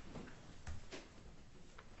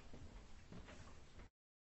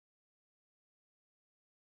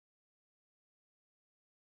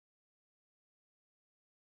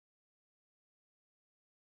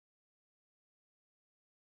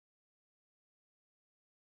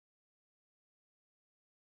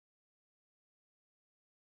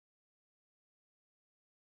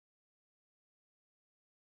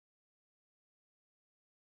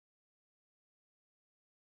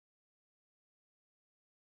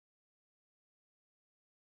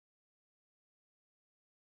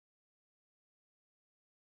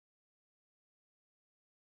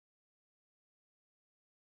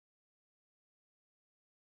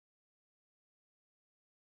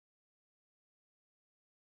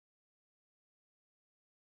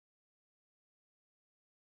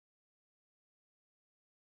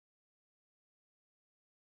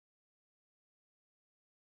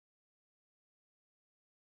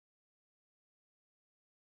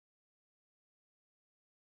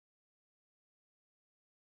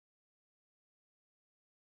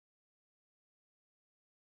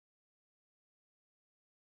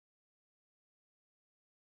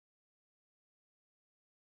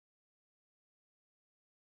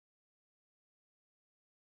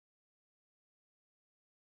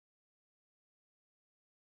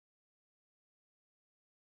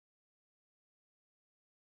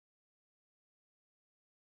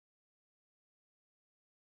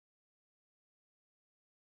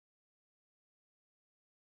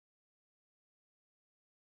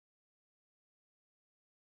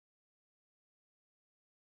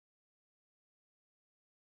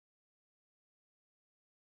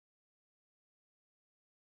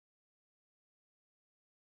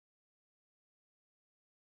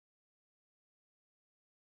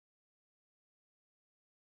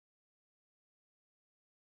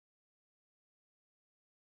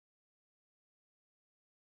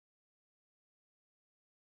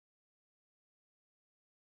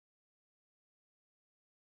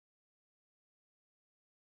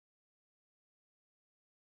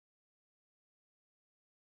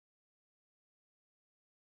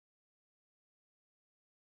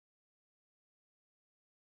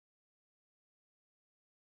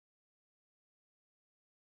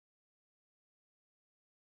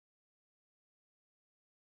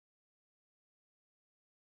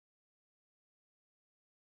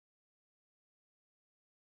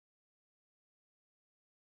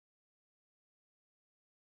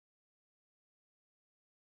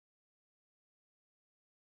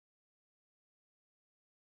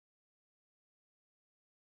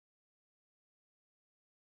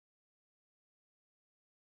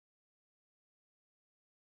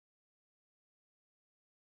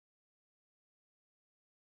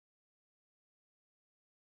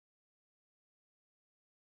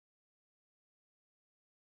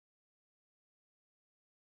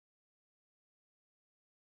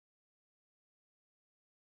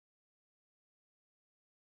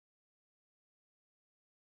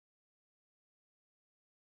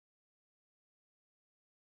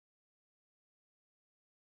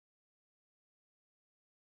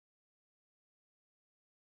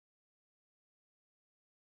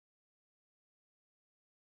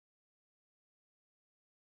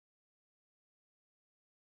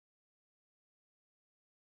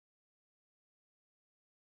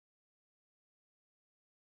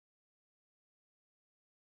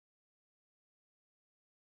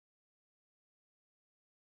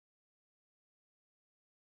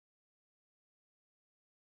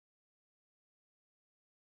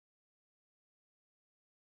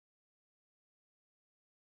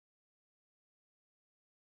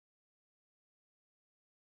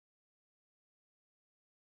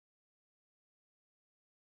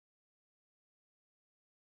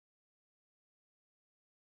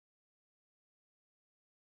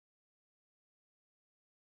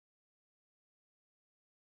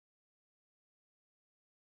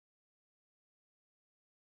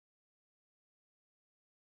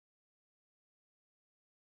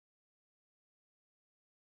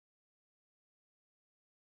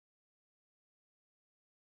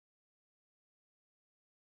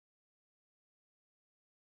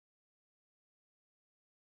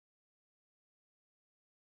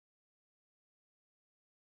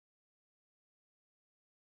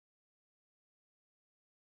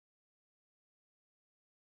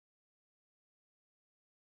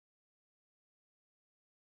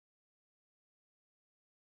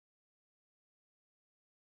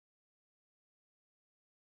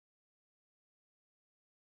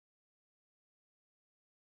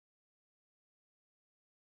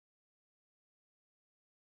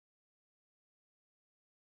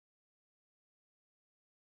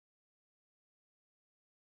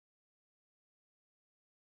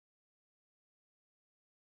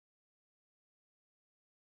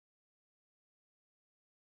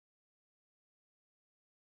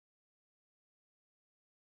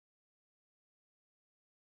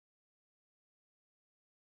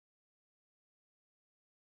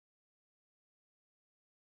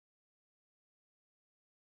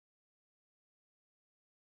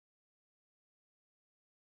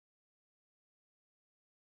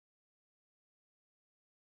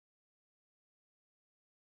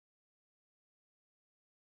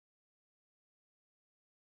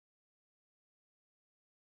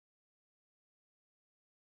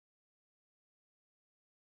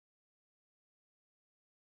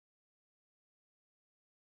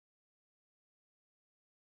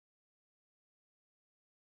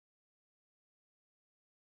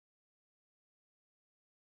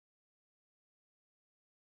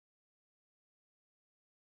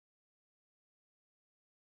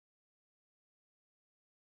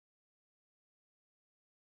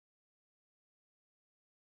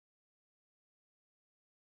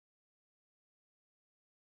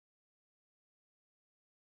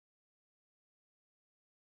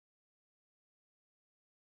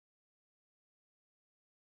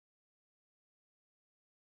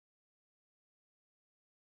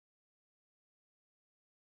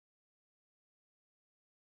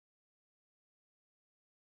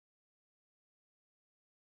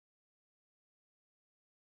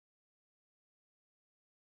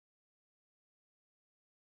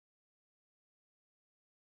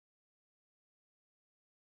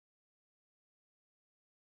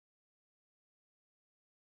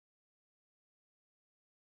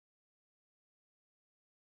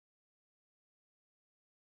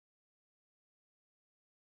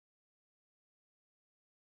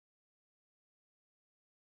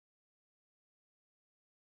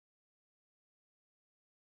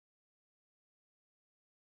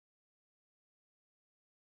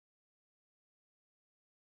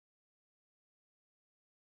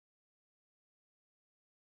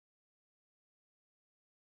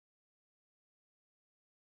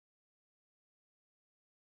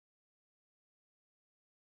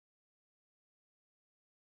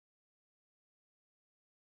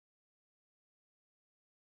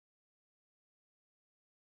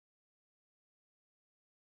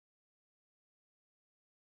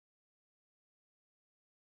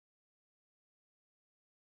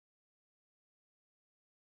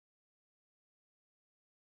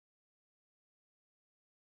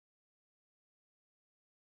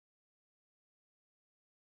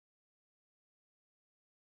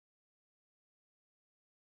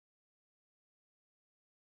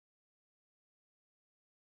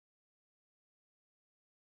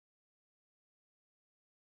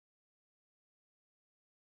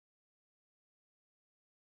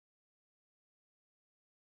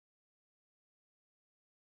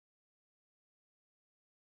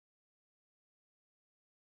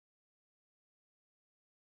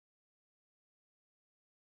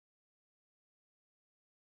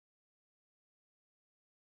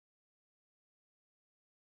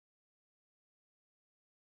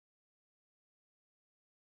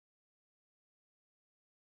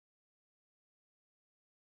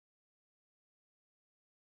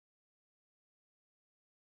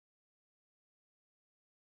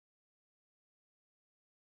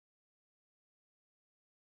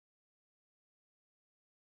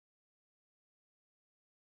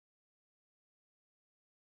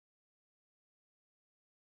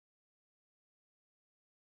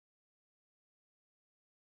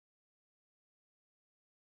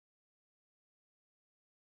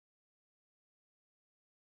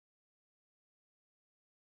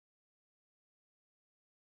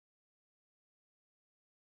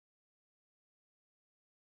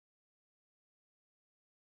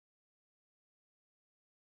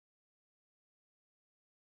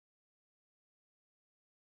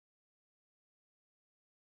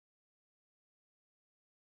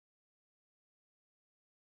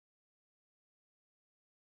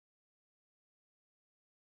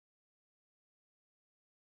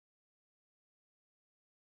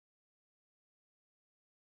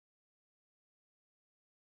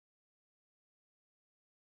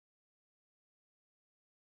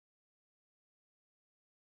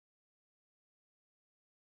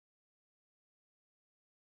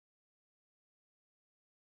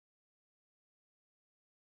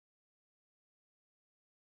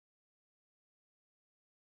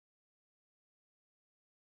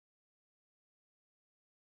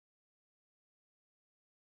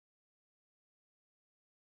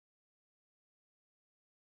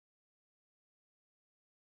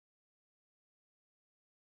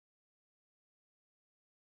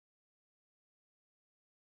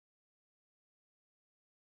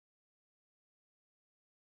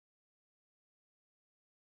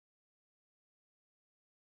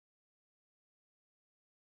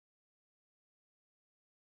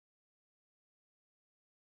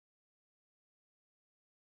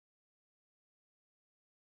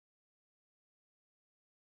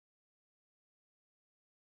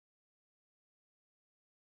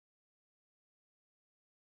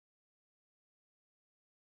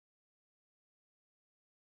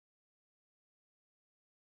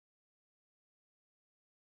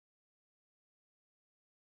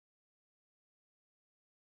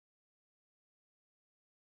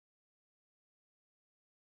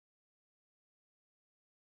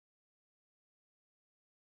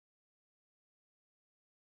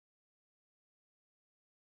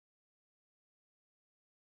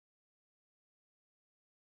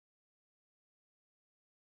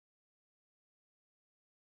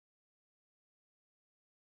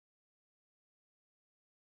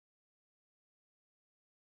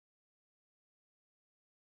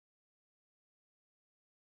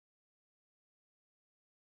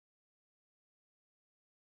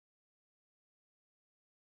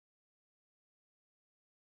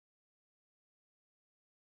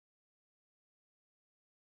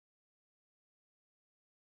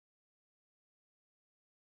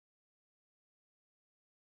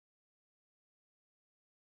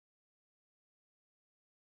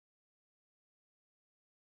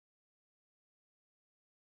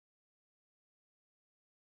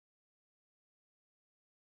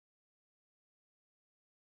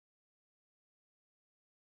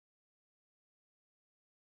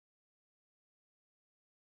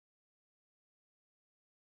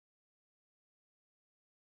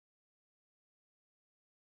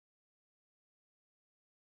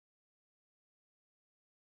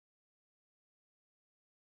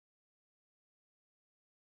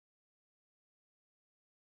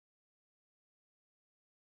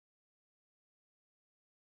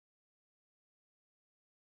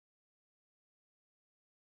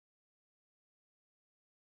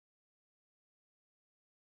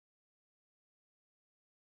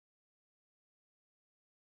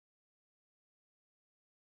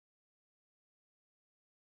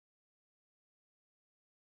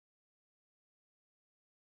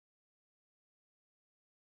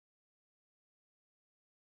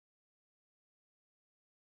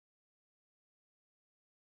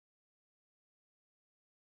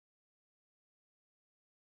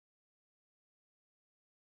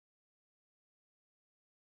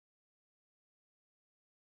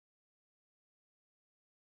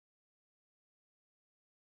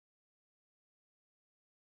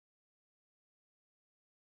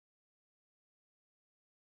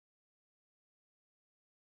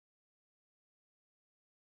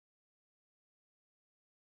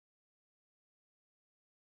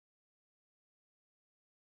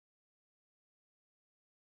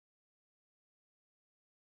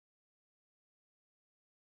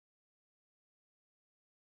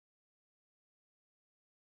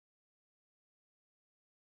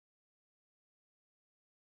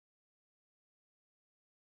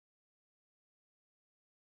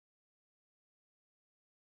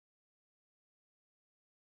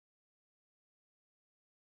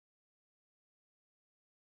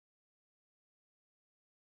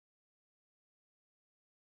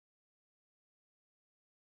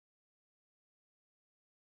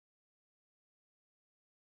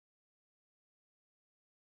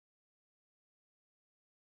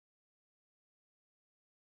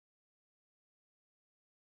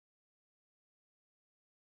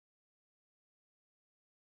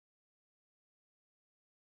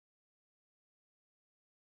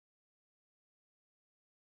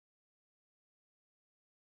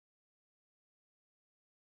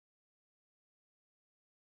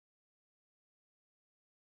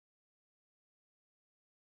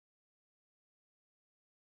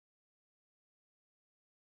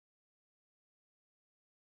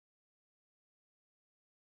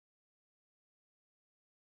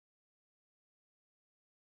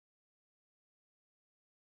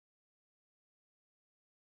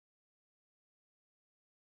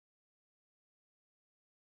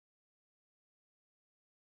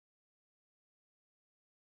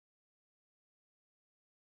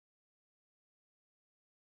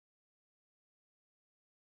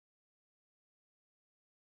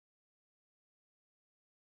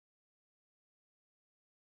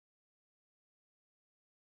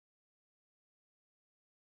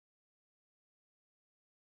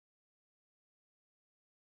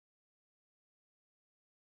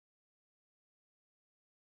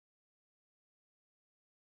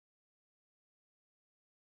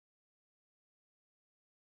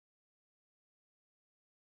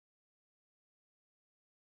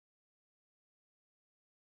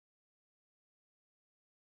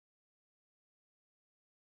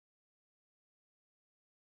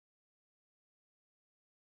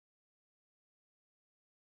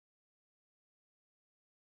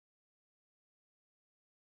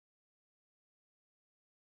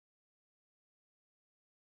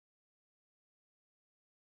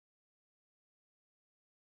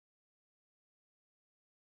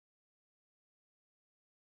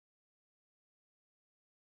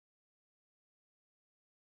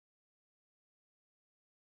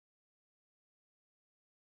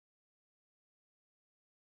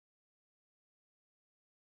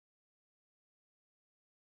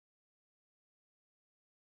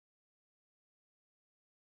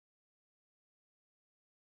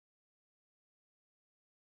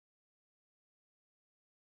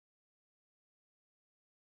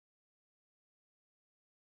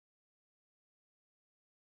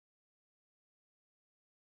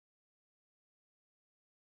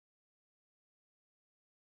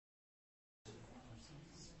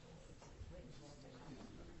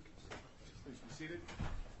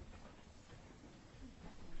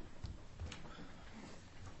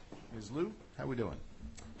 Ms. Liu, how we doing?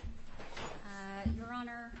 Your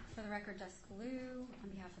Honor, for the record, Jessica Liu, on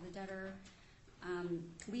behalf of the debtor.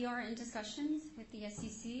 We are in discussions with the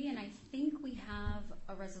SEC, and I think we have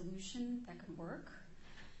a resolution that could work.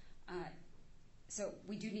 So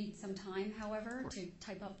we do need some time, however, to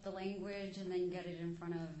type up the language and then get it in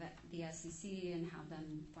front of the SEC and have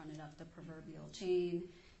them run it up the proverbial chain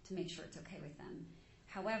to make sure it's okay with them.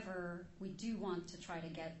 However, we do want to try to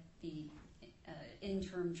get the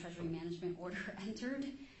interim Treasury Management Order entered.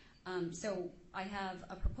 So I have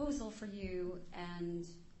a proposal for you, and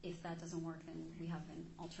if that doesn't work, then we have an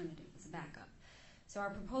alternative as a backup. So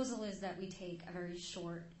our proposal is that we take a very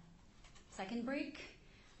short second break,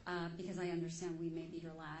 because I understand we may be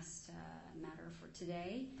your last matter for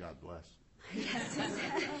today. God bless. Yes.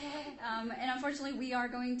 And unfortunately, we are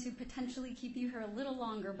going to potentially keep you here a little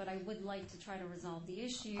longer, but I would like to try to resolve the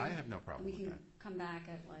issue. I have no problem We with can that. come back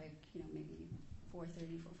at maybe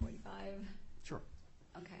 4:30, 4:45. Sure.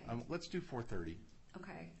 Okay. Let's do 4:30.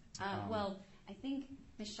 Okay. Well, I think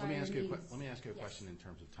Ms. Shire Let me ask you a Yes. question in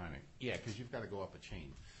terms of timing. Yeah, because you've got to go up a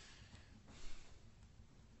chain.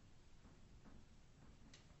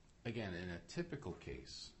 Again, in a typical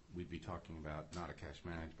case, we'd be talking about not a cash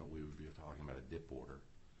management, we would be talking about a DIP order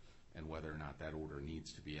and whether or not that order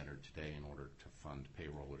needs to be entered today in order to fund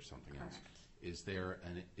payroll or something else.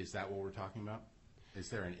 Correct. Is that what we're talking about? Is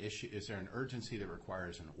there an issue? Is there an urgency that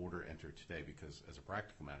requires an order entered today? Because as a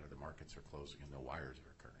practical matter, the markets are closing and no wires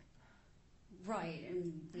are occurring. Right,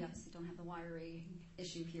 and we obviously don't have the wiring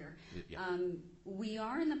issue here. Yeah. We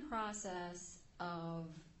are in the process of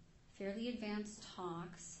fairly advanced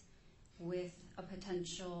talks with a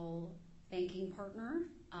potential banking partner.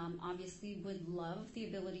 Obviously would love the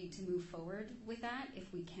ability to move forward with that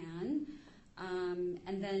if we can.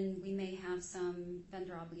 And then we may have some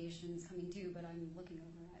vendor obligations coming due, but I'm looking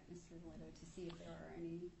over at Mr. Leto to see if there are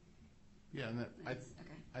any. Yeah, and Okay.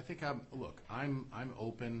 I think I'm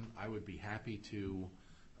open. I would be happy to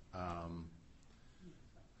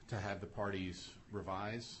have the parties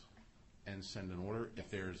revise and send an order.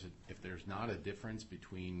 If there's not a difference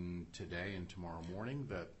between today and tomorrow morning,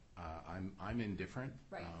 that I'm indifferent.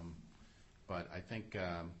 Right. But I think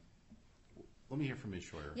let me hear from Ms.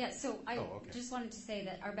 Schroeder. Yeah, so I okay. just wanted to say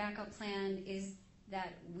that our backup plan is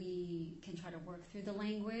that we can try to work through the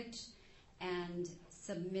language and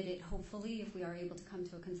submit it, hopefully, if we are able to come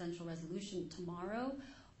to a consensual resolution tomorrow,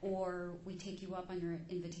 or we take you up on your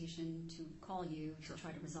invitation to call you Sure. to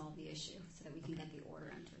try to resolve the issue so that we can get the order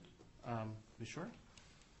entered. Ms. Schroeder?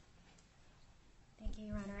 Thank you,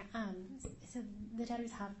 Your Honor. So the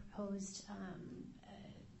debtors have proposed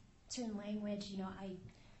certain language.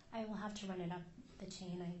 I will have to run it up the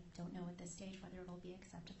chain. I don't know at this stage whether it'll be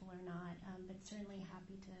acceptable or not, but certainly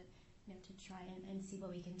happy to try and see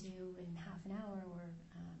what we can do in half an hour or.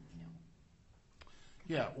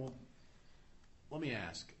 Yeah, well, let me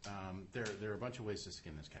ask. There are a bunch of ways to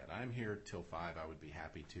skin this cat. I'm here till 5. I would be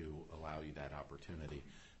happy to allow you that opportunity.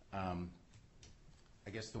 I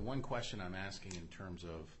guess the one question I'm asking in terms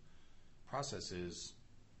of process is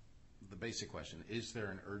the basic question: is there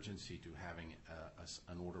an urgency to having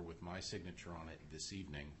an order with my signature on it this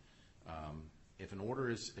evening?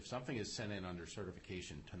 If something is sent in under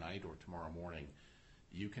certification tonight or tomorrow morning,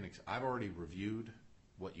 I've already reviewed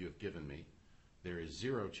what you have given me. There is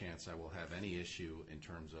zero chance I will have any issue in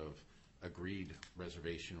terms of agreed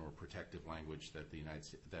reservation or protective language that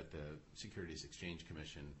the Securities Exchange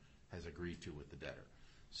Commission has agreed to with the debtor.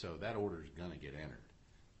 So that order is going to get entered.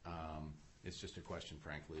 It's just a question,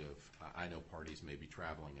 frankly, of I know parties may be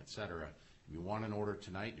traveling, et cetera. If you want an order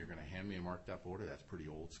tonight, you're going to hand me a marked up order. That's pretty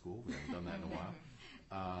old school. We haven't done that in a while.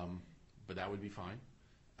 But that would be fine.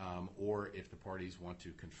 Or if the parties want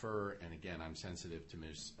to confer, and again, I'm sensitive to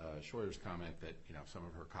Ms. Schroeder's comment that some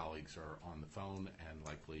of her colleagues are on the phone and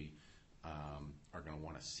likely are going to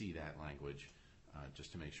want to see that language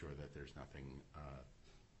just to make sure that there's nothing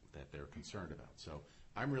that they're concerned about. So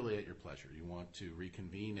I'm really at your pleasure. Do you want to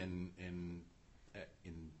reconvene in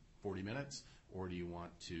 40 minutes, or do you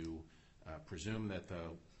want to presume that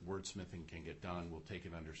the wordsmithing can get done? We'll take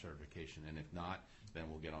it under certification, and if not, then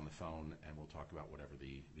we'll get on the phone and we'll talk about whatever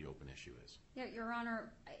the open issue is. Yeah, Your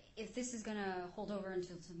Honor, if this is going to hold over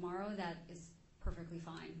until tomorrow, that is perfectly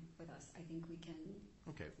fine with us. I think we can.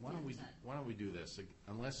 Okay. Why don't we do this?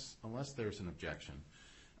 Unless there's an objection,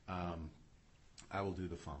 I will do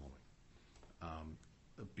the following.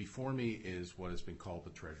 Before me is what has been called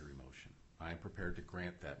the Treasury motion. I am prepared to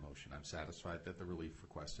grant that motion. I'm satisfied that the relief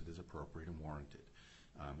requested is appropriate and warranted.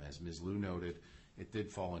 As Ms. Liu noted, it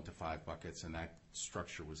did fall into 5 buckets, and that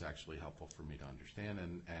structure was actually helpful for me to understand.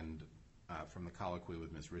 And from the colloquy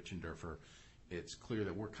with Ms. Richendorfer, it's clear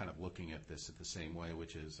that we're kind of looking at this at the same way,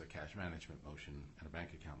 which is a cash management motion and a bank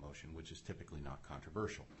account motion, which is typically not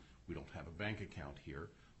controversial. We don't have a bank account here,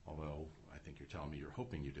 although I think you're telling me you're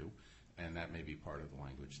hoping you do, and that may be part of the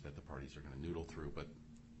language that the parties are going to noodle through, but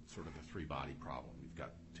sort of a three-body problem. You've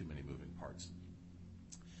got too many moving parts.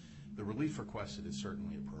 The relief requested is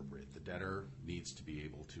certainly appropriate. The debtor needs to be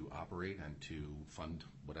able to operate and to fund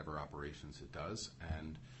whatever operations it does,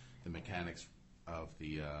 and the mechanics of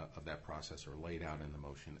that process are laid out in the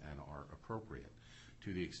motion and are appropriate.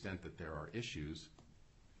 To the extent that there are issues,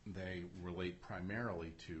 they relate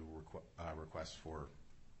primarily to requests for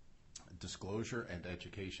disclosure and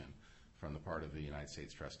education from the part of the United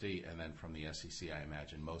States trustee, and then from the SEC, I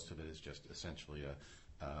imagine most of it is just essentially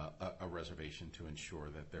a reservation to ensure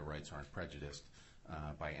that their rights aren't prejudiced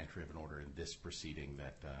by entry of an order in this proceeding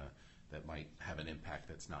that might have an impact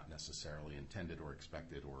that's not necessarily intended or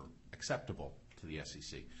expected or acceptable to the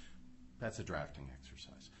SEC. That's a drafting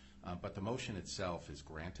exercise. But the motion itself is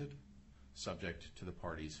granted, subject to the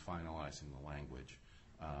parties finalizing the language.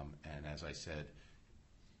 And as I said,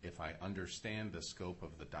 if I understand the scope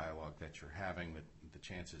of the dialogue that you're having, the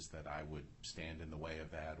chances that I would stand in the way of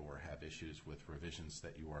that or have issues with revisions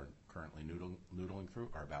that you are currently noodling through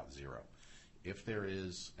are about zero. If there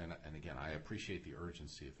is, and again, I appreciate the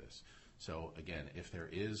urgency of this. So again, if there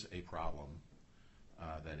is a problem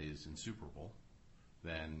that is insuperable,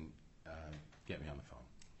 then get me on the phone,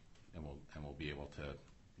 and we'll be able to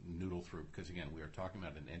noodle through. Because again, we are talking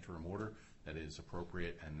about an interim order that is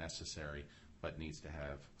appropriate and necessary, but needs to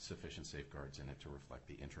have sufficient safeguards in it to reflect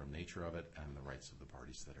the interim nature of it and the rights of the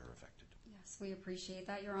parties that are affected. Yes, we appreciate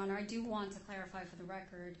that, Your Honor. I do want to clarify for the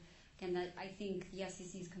record, again, that I think the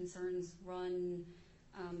SEC's concerns run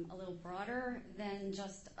a little broader than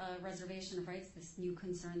just a reservation of rights, this new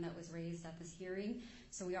concern that was raised at this hearing.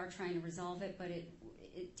 So we are trying to resolve it, but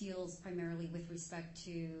it deals primarily with respect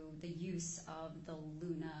to the use of the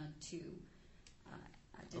Luna 2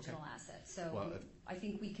 digital asset. So I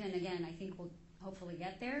think we can, again, I think we'll hopefully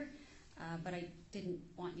get there, but I didn't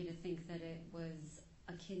want you to think that it was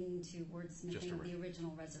akin to wordsmithing the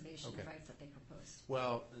original reservation of rights that they proposed.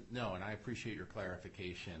 Well, no, and I appreciate your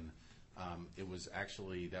clarification. It was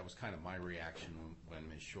actually, that was kind of my reaction when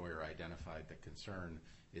Ms. Scheuer identified the concern.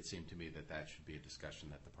 It seemed to me that should be a discussion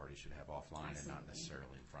that the parties should have offline and not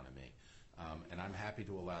necessarily in front of me. And I'm happy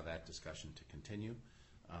to allow that discussion to continue.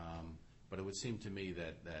 But it would seem to me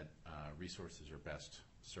that resources are best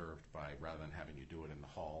served by, rather than having you do it in the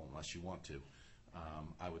hall, unless you want to,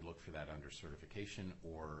 I would look for that under certification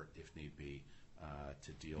or, if need be,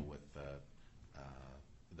 to deal with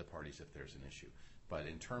the parties if there's an issue. But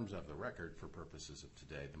in terms of the record, for purposes of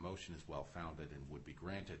today, the motion is well-founded and would be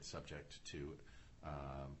granted subject to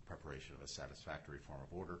preparation of a satisfactory form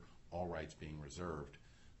of order, all rights being reserved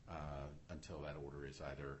until that order is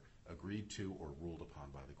either agreed to or ruled upon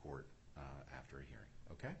by the court after a hearing.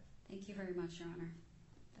 Okay? Thank you very much, Your Honor.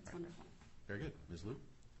 That's wonderful. Very good. Ms. Liu?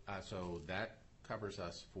 So that covers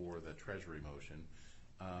us for the Treasury motion.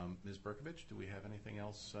 Ms. Berkovich, do we have anything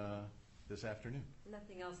else this afternoon?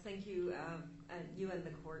 Nothing else. Thank you, you and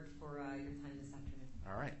the court, for your time this afternoon.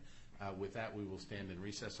 All right. With that, we will stand in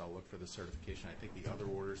recess. I'll look for the certification. I think the other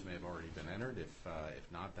orders may have already been entered.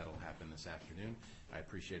 If not, that'll happen this afternoon. I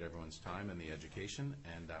appreciate everyone's time and the education,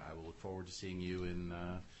 and I will look forward to seeing you in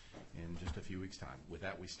just a few weeks' time. With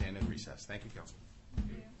that, we stand in recess. Thank you, Counsel. Thank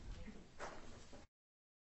you.